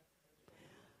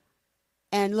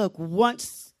 And look,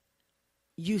 once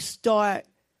you start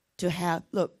to have,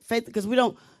 faith, because we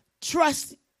don't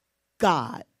trust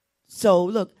God.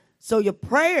 So your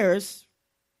prayers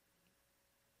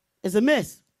is a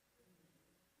miss.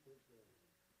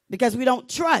 Because we don't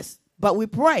trust, but we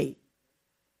pray.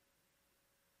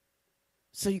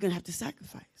 So you're going to have to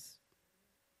sacrifice.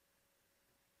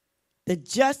 The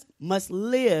just must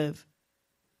live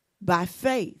by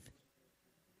faith.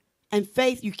 And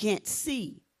faith you can't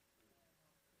see.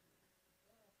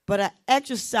 But I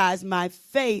exercise my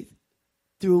faith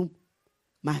through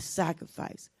my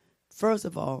sacrifice. First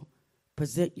of all,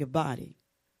 present your body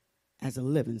as a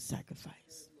living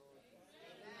sacrifice.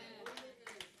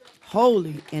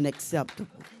 Holy and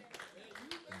acceptable.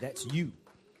 That's you.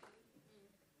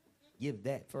 give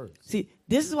that first. See,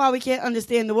 this is why we can't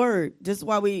understand the word. This is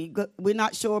why we're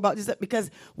not sure about this, because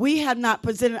we have not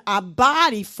presented our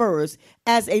body first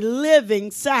as a living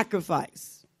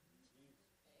sacrifice.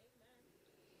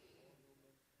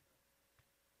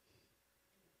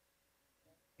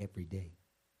 Every day.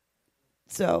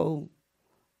 So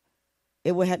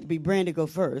it would have to be Brandy go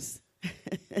first.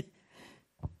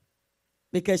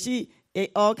 Because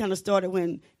it all kind of started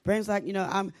when Brandy's like,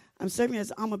 I'm serving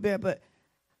as an armor bearer, but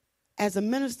as a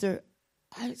minister,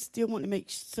 I still want to make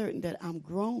certain that I'm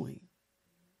growing,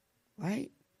 right?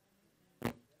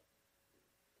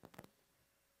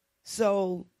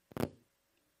 So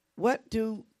what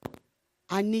do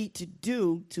I need to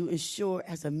do to ensure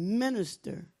as a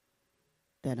minister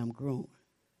that I'm growing?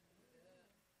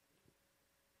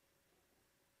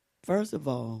 First of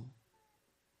all,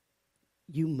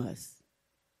 you must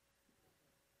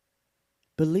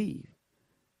believe.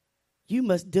 You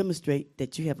must demonstrate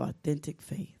that you have authentic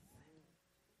faith.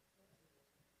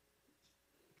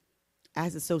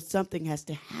 So something has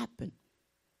to happen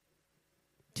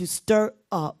to stir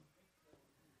up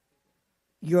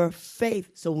your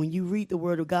faith. So when you read the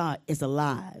Word of God, it's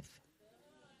alive.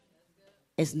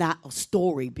 It's not a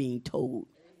story being told.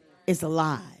 It's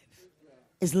alive.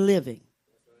 It's living.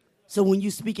 So when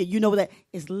you speak it, you know that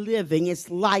it's living. It's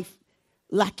life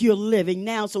like you're living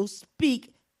now. So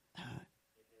speak.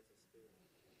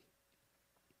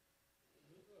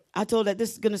 I told her that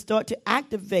this is going to start to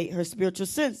activate her spiritual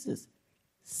senses.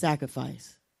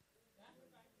 Sacrifice.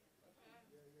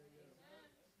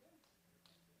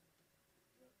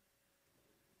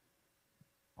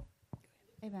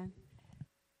 Amen.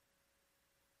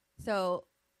 So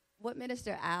what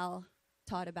Minister Al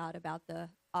taught about the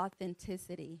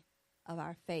authenticity of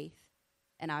our faith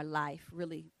and our life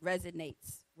really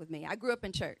resonates with me. I grew up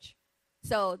in church.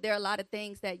 So there are a lot of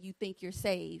things that you think you're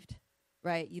saved,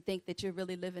 right? You think that you're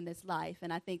really living this life.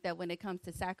 And I think that when it comes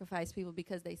to sacrifice, people,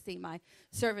 because they see my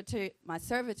servitude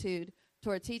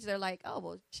toward teachers, they're like, oh,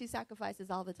 well, she sacrifices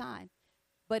all the time.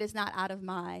 But it's not out of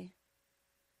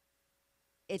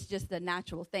it's just the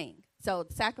natural thing. So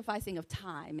sacrificing of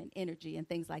time and energy and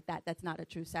things like that, that's not a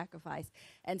true sacrifice.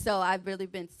 And so I've really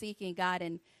been seeking God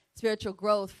and spiritual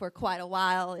growth for quite a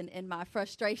while in my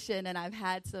frustration, and I've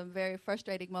had some very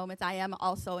frustrating moments. I am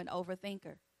also an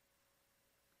overthinker.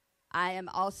 I am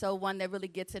also one that really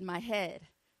gets in my head.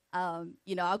 I'll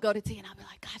go to tea and I'll be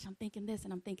like, gosh, I'm thinking this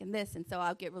and I'm thinking this. And so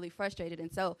I'll get really frustrated.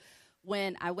 And so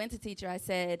when I went to teacher, I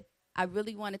said, I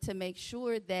really wanted to make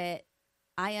sure that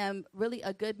I am really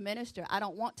a good minister. I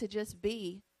don't want to just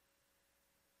be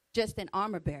just an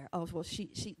armor bearer. Oh, well,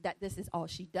 this is all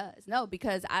she does. No,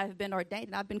 because I've been ordained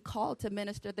and I've been called to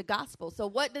minister the gospel. So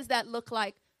what does that look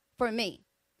like for me?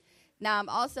 Now, I'm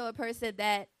also a person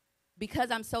that,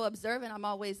 because I'm so observant, I'm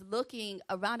always looking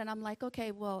around and I'm like,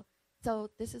 okay, well,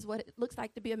 so this is what it looks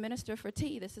like to be a minister for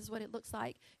T. This is what it looks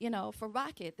like, for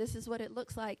Rocket. This is what it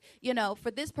looks like,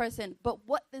 for this person. But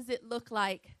what does it look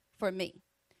like for me?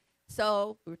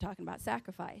 So we were talking about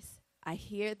sacrifice. I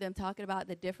hear them talking about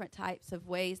the different types of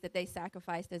ways that they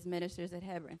sacrificed as ministers at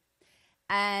Hebron.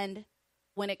 And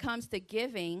when it comes to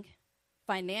giving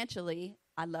financially,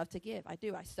 I love to give. I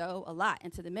do. I sow a lot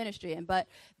into the ministry. But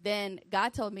then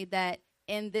God told me that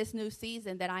in this new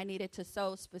season that I needed to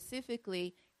sow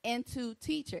specifically into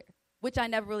teacher, which I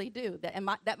never really do.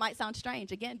 That might sound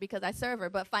strange, again, because I serve her.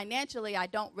 But financially, I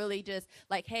don't really just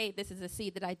like, hey, this is a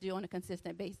seed that I do on a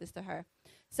consistent basis to her.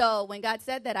 So when God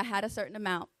said that, I had a certain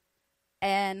amount.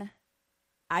 And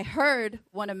I heard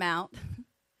one amount,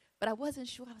 but I wasn't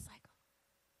sure. I was like,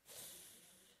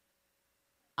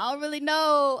 I don't really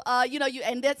know.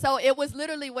 So it was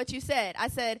literally what you said. I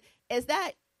said, is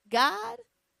that God?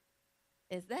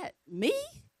 Is that me?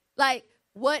 Like,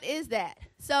 what is that?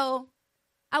 So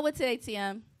I went to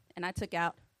ATM and I took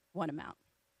out one amount.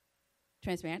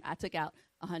 Transparent, I took out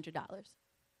 $100.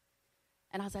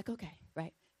 And I was like, okay,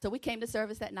 right. So we came to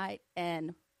service that night,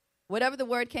 and whatever the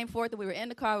word came forth, that we were in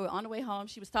the car, we were on the way home.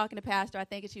 She was talking to Pastor, I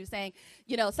think, and she was saying,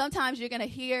 sometimes you're going to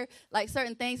hear like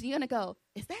certain things, and you're going to go,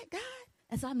 is that God?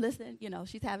 And so I'm listening.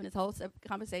 She's having this whole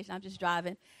conversation. I'm just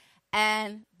driving.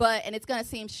 And it's going to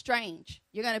seem strange.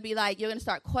 You're going to be like, you're going to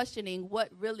start questioning, what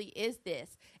really is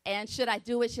this? And should I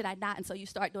do it? Should I not? And so you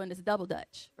start doing this double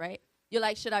dutch, right? You're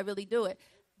like, should I really do it?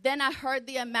 Then I heard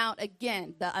the amount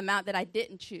again, the amount that I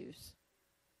didn't choose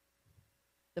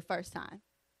the first time. And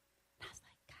I was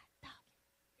like, God,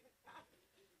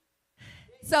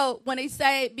 dog. So when they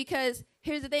say, because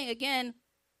here's the thing, again,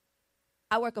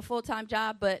 I work a full-time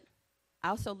job, but I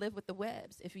also live with the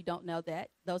Webbs, if you don't know that.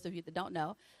 Those of you that don't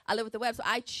know, I live with the Webbs. So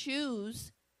I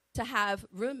choose to have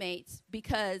roommates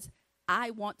because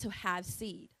I want to have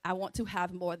seed. I want to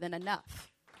have more than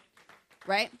enough,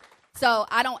 right? So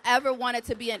I don't ever want it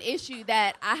to be an issue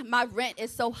that my rent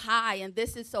is so high and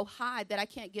this is so high that I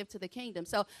can't give to the kingdom.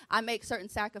 So I make certain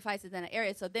sacrifices in an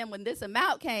area. So then when this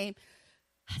amount came,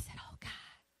 I said, oh,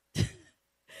 God.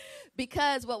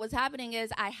 Because what was happening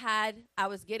is I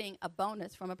was getting a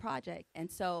bonus from a project. And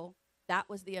so that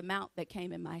was the amount that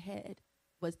came in my head,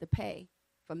 was the pay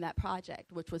from that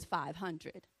project, which was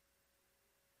 $500.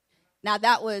 Now,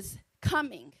 that was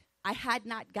coming. I had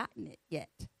not gotten it yet.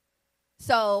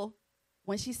 So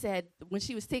when she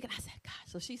was thinking, I said, God,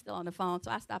 so she's still on the phone.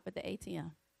 So I stopped at the ATM.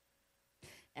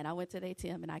 And I went to the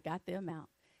ATM, and I got the amount.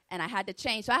 And I had to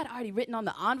change. So I had already written on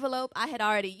the envelope. I had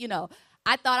already,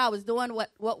 I thought I was doing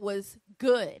what was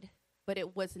good, but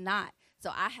it was not.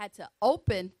 So I had to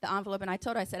open the envelope, and I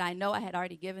told her, I said, I know I had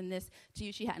already given this to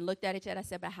you. She hadn't looked at it yet. I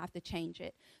said, but I have to change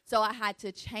it. So I had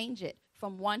to change it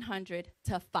from 100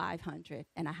 to 500,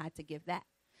 and I had to give that.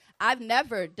 I've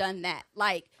never done that,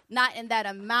 like not in that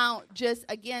amount, just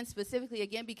specifically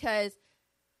because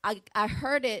I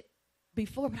heard it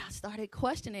before, but I started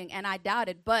questioning and I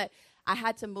doubted, but I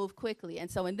had to move quickly.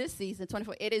 And so in this season,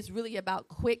 24, it is really about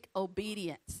quick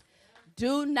obedience.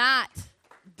 Do not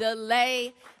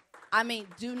delay.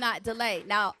 Do not delay.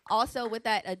 Now, also with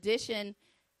that addition,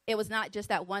 it was not just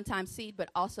that one-time seed, but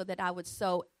also that I would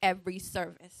sow every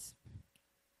service.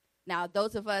 Now,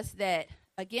 those of us that,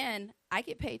 again, I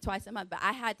get paid twice a month, but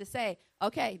I had to say,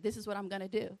 okay, this is what I'm going to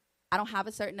do. I don't have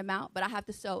a certain amount, but I have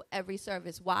to sow every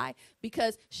service. Why?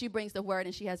 Because she brings the word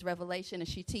and she has revelation and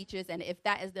she teaches. And if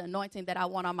that is the anointing that I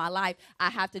want on my life, I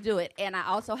have to do it. And I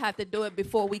also have to do it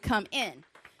before we come in.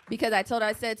 Because I told her,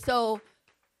 I said, so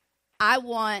I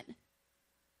want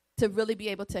to really be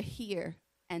able to hear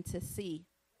and to see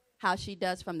how she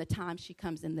does from the time she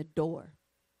comes in the door.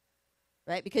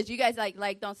 Right? Because you guys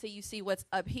like don't see what's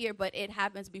up here, but it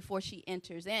happens before she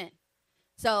enters in.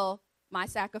 So my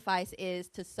sacrifice is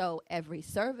to sow every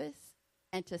service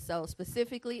and to sow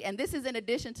specifically. And this is in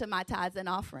addition to my tithes and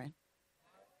offering.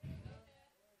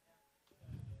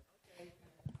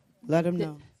 Let them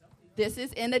know. This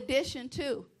is in addition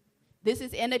to. This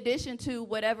is in addition to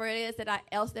whatever it is that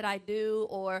I do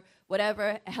or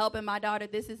whatever, helping my daughter.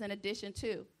 This is in addition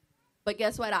to. But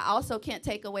guess what? I also can't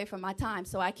take away from my time,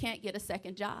 so I can't get a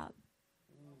second job.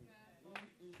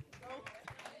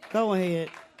 Go ahead.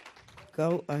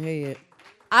 Go ahead.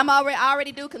 I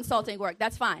already do consulting work.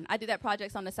 That's fine. I do that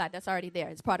projects on the side. That's already there.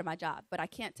 It's part of my job. But I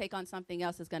can't take on something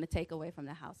else that's going to take away from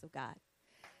the house of God.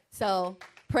 So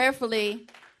prayerfully,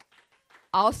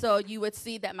 also, you would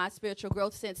see that my spiritual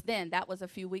growth since then, that was a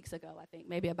few weeks ago, I think,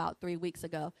 maybe about 3 weeks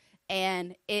ago.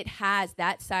 And it has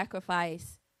that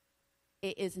sacrifice.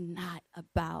 It is not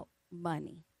about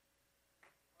money.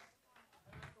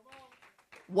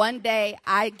 One day,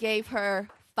 I gave her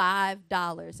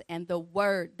 $5, and the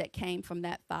word that came from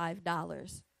that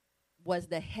 $5 was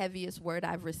the heaviest word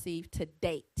I've received to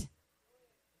date.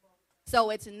 So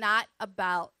it's not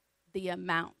about the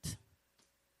amount.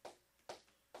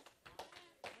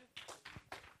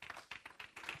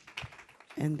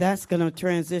 And that's going to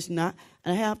transition. I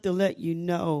have to let you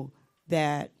know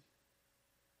that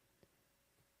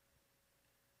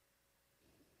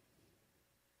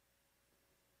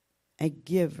a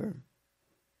giver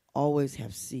always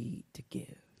have seed to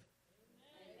give.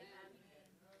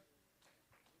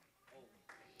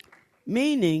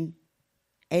 Meaning,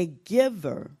 a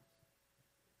giver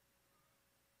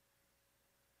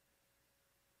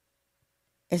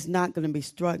is not going to be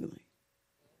struggling.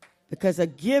 Because a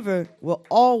giver will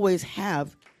always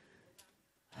have.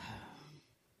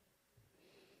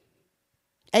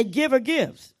 A giver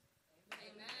gives.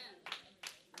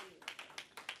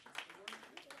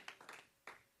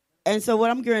 And so what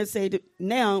I'm going to say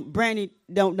now, Brandy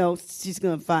don't know, she's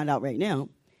going to find out right now,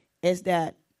 is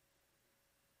that,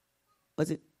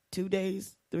 was it 3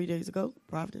 days ago,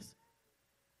 Prophetess?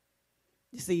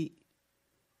 You see,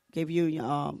 gave you and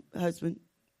your husband,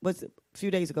 was it a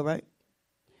few days ago, right?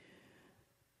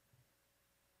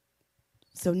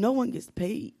 So no one gets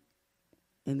paid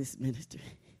in this ministry.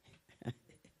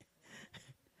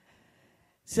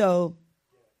 So,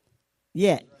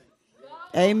 yet.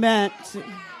 Amen.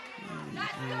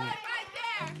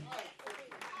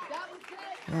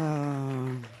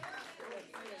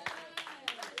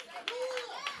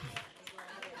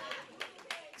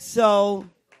 So,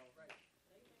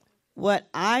 what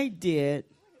I did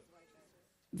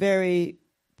very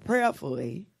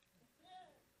prayerfully,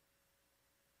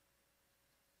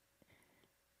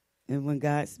 and when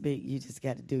God speaks, you just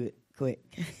got to do it quick.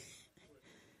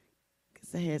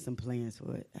 Because I had some plans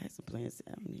for it. I had some plans.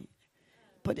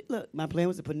 Look, my plan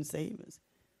was to put in savings.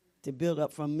 to build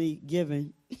up from me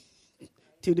giving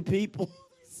to the people.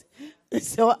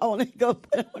 So I want to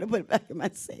put it back in my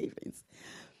savings.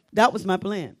 That was my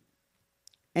plan.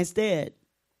 Instead,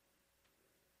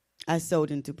 I sowed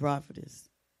into prophetess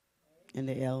and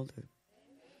the elder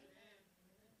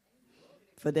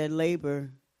for their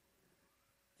labor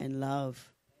and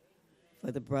love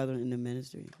for the brother in the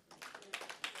ministry.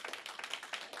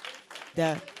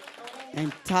 That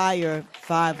entire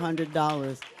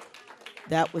 $500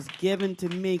 that was given to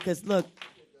me, because look,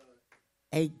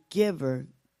 a giver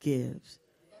gives.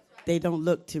 They don't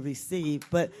look to receive,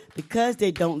 but because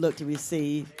they don't look to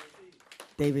receive,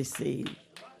 they receive.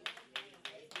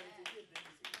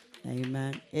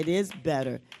 Amen. It is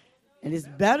better. And it's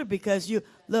better because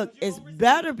it's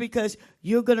better because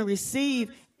you're going to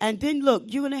receive. And then look,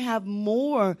 you're going to have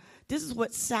more. This is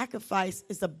what sacrifice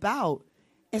is about.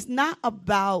 It's not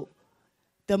about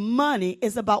the money.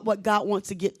 It's about what God wants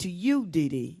to get to you,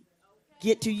 Didi.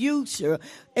 Get to you, sure.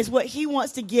 It's what he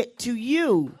wants to get to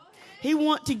you. He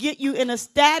wants to get you in a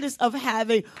status of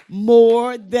having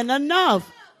more than enough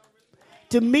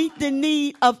to meet the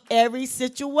need of every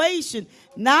situation.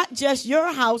 Not just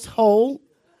your household,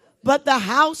 but the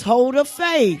household of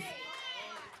faith.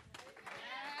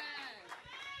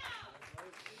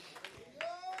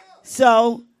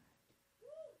 So,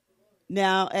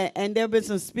 now, and there have been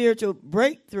some spiritual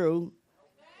breakthrough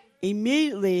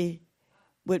immediately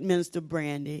with Minister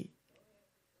Brandy.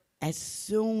 As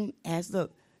soon as,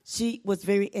 look, she was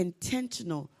very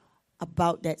intentional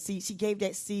about that seed. She gave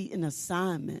that seed an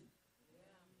assignment.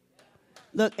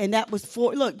 Look, and that was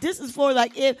for, look, this is for,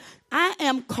 like, if I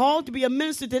am called to be a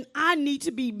minister, then I need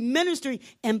to be ministering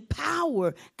in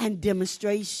power and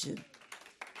demonstration.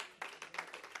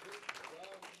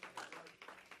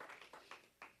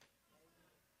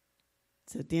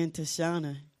 So then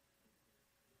Tashana,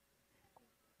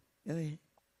 go ahead.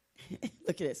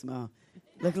 Look at that smile.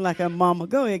 Looking like her mama.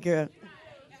 Go ahead, girl.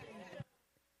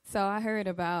 So I heard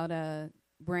about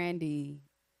Brandy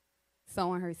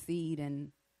sowing her seed,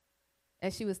 and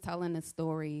as she was telling the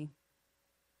story,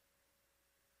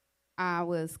 I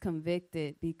was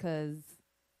convicted because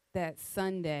that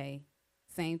Sunday,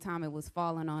 same time it was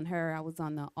falling on her, I was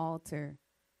on the altar.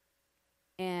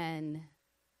 And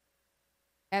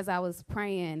as I was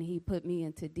praying, he put me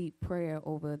into deep prayer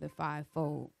over the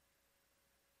fivefold.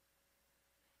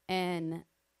 And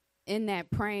in that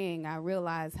praying, I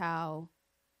realized how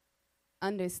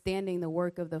understanding the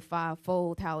work of the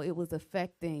fivefold, how it was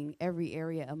affecting every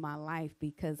area of my life,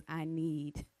 because I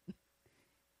need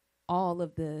all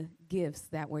of the gifts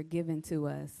that were given to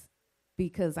us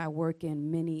because I work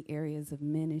in many areas of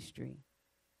ministry.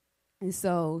 And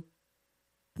so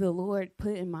the Lord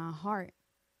put in my heart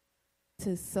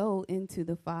to sow into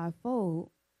the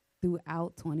fivefold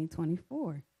throughout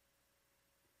 2024.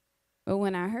 But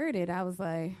when I heard it, I was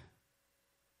like,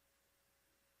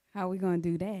 how are we going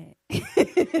to do that?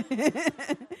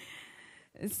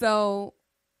 So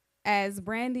as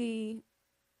Brandy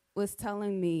was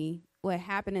telling me what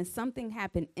happened, and something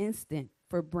happened instant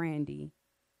for Brandy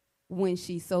when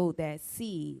she sowed that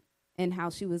seed, and how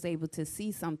she was able to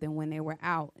see something when they were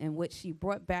out. And what she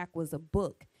brought back was a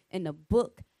book. And the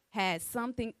book had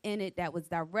something in it that was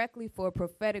directly for a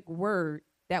prophetic word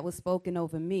that was spoken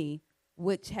over me,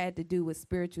 which had to do with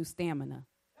spiritual stamina.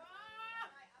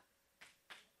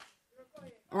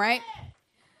 Right?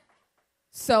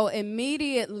 So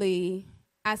immediately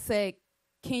I said,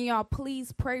 can y'all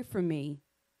please pray for me?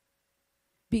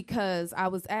 Because I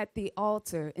was at the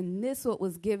altar and this what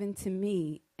was given to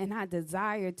me, and I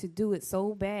desired to do it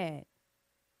so bad,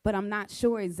 but I'm not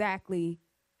sure exactly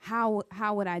how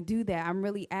would I do that. I'm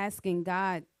really asking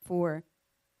God for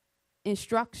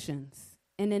instructions.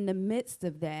 And in the midst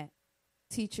of that,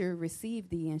 teacher received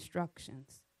the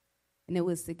instructions, and it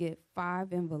was to get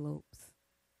 5 envelopes,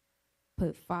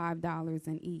 put $5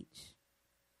 in each,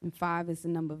 and 5 is the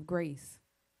number of grace.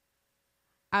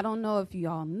 I don't know if you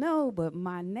all know, but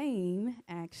my name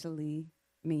actually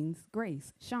means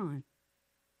grace, Sean.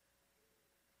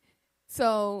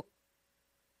 So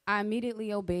I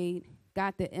immediately obeyed,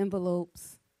 got the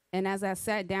envelopes, and as I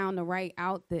sat down to write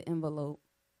out the envelope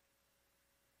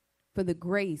for the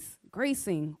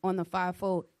gracing on the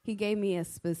fivefold, he gave me a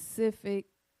specific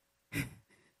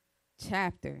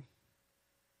chapter,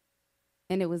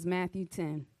 and it was Matthew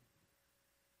 10.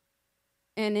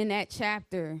 And in that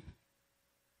chapter,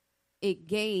 it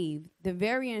gave the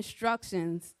very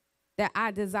instructions that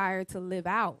I desire to live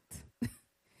out.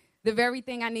 The very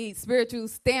thing I need spiritual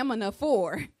stamina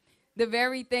for. The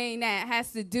very thing that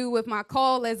has to do with my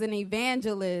call as an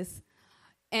evangelist.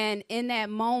 And in that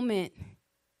moment,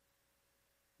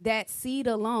 that seed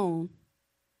alone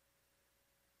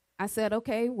I said,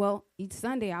 okay, well, each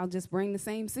Sunday I'll just bring the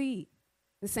same seed.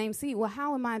 The same seed. Well,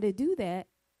 how am I to do that?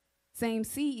 Same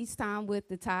seed each time with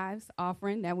the tithes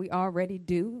offering that we already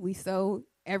do. We sow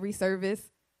every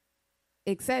service,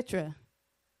 etc.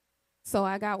 So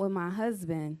I got with my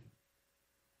husband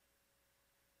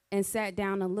and sat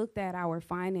down and looked at our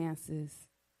finances.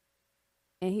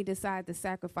 And he decided to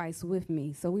sacrifice with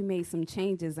me. So we made some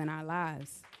changes in our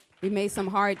lives. We made some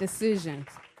hard decisions.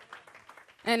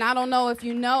 And I don't know if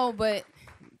you know, but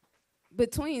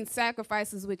between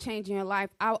sacrifices with changing your life,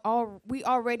 we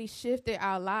already shifted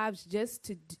our lives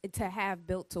just to have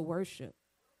built to worship.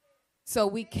 So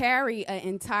we carry an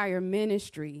entire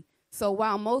ministry. So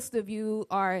while most of you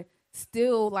are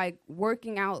still like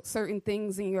working out certain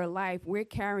things in your life, we're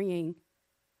carrying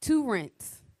 2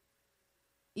 rents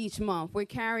each month. We're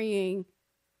carrying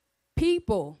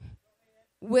people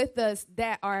with us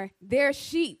that are their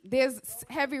sheep. There's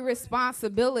heavy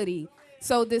responsibility.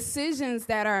 So decisions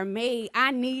that are made, I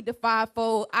need the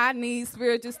 5-fold. I need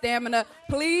spiritual stamina.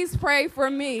 Please pray for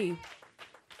me.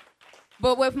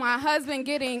 But with my husband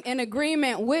getting in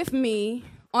agreement with me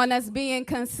on us being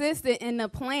consistent in the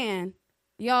plan,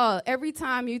 y'all, every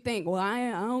time you think, well, I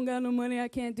don't got no money, I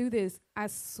can't do this, I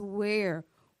swear,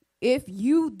 if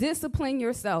you discipline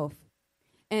yourself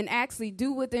and actually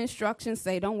do what the instructions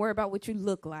say, don't worry about what you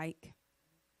look like.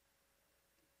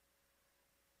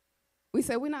 We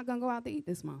said, we're not going to go out to eat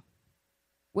this month.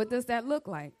 What does that look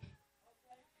like?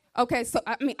 Okay, so,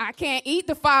 I can't eat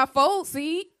the 5-fold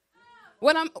seed.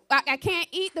 I can't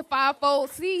eat the 5-fold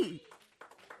seed.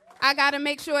 I got to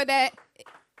make sure that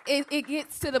it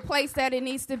gets to the place that it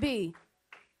needs to be.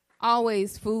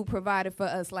 Always food provided for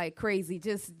us like crazy,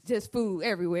 just food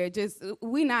everywhere.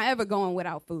 We not ever going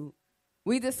without food.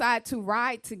 We decide to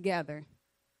ride together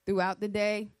throughout the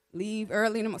day, leave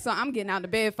early in the morning. So I'm getting out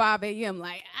of bed 5 a.m.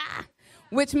 like,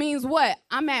 which means what?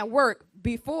 I'm at work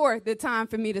before the time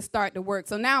for me to start to work.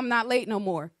 So now I'm not late no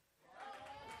more.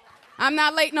 I'm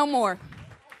not late no more.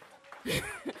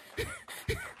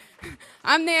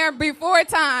 I'm there before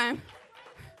time.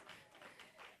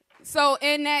 So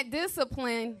in that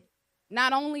discipline,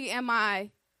 not only am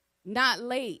I not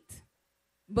late,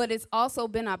 but it's also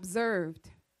been observed.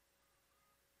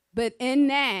 But in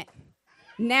that,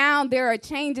 now there are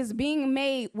changes being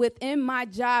made within my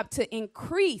job to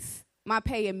increase my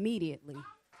pay immediately.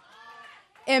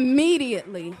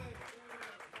 Immediately.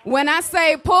 When I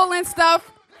say pulling stuff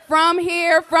from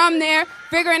here, from there,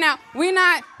 figuring out, we're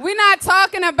not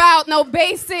talking about no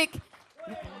basic.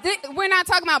 We're not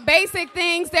talking about basic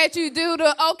things that you do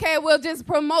to, okay, we'll just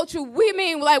promote you. We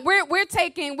mean like we're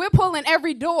pulling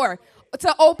every door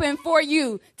to open for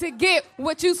you to get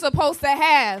what you're supposed to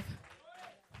have.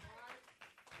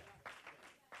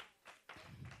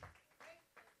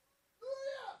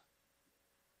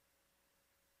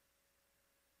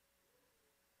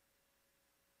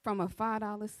 From a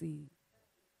 $5 seed.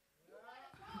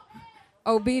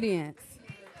 Obedience.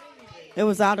 It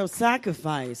was out of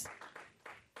sacrifice.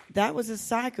 That was a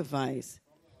sacrifice.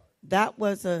 That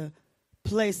was a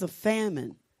place of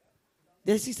famine.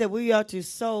 Then she said we are to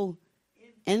sow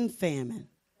in famine.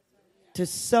 To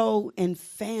sow in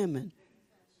famine.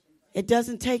 It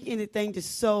doesn't take anything to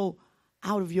sow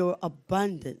out of your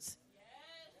abundance.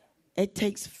 It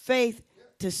takes faith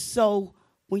to sow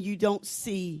when you don't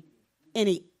see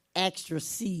any extra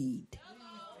seed.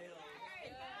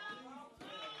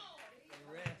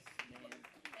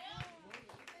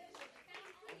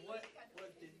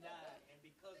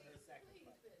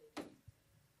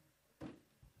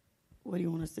 What do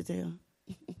you want us to tell?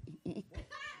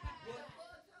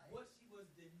 what she was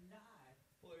denied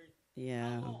for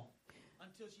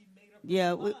until she made up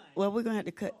yeah. her mind. Well, we're gonna have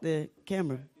to cut the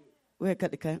camera. We're gonna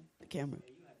cut the camera.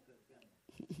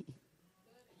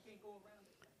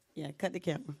 Yeah, cut the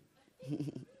camera.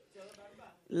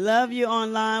 Love you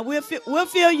online. We'll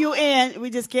fill you in. We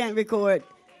just can't record.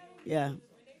 Yeah,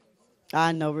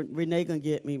 I know Renee gonna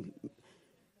get me.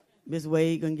 Miss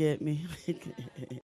Wade gonna get me.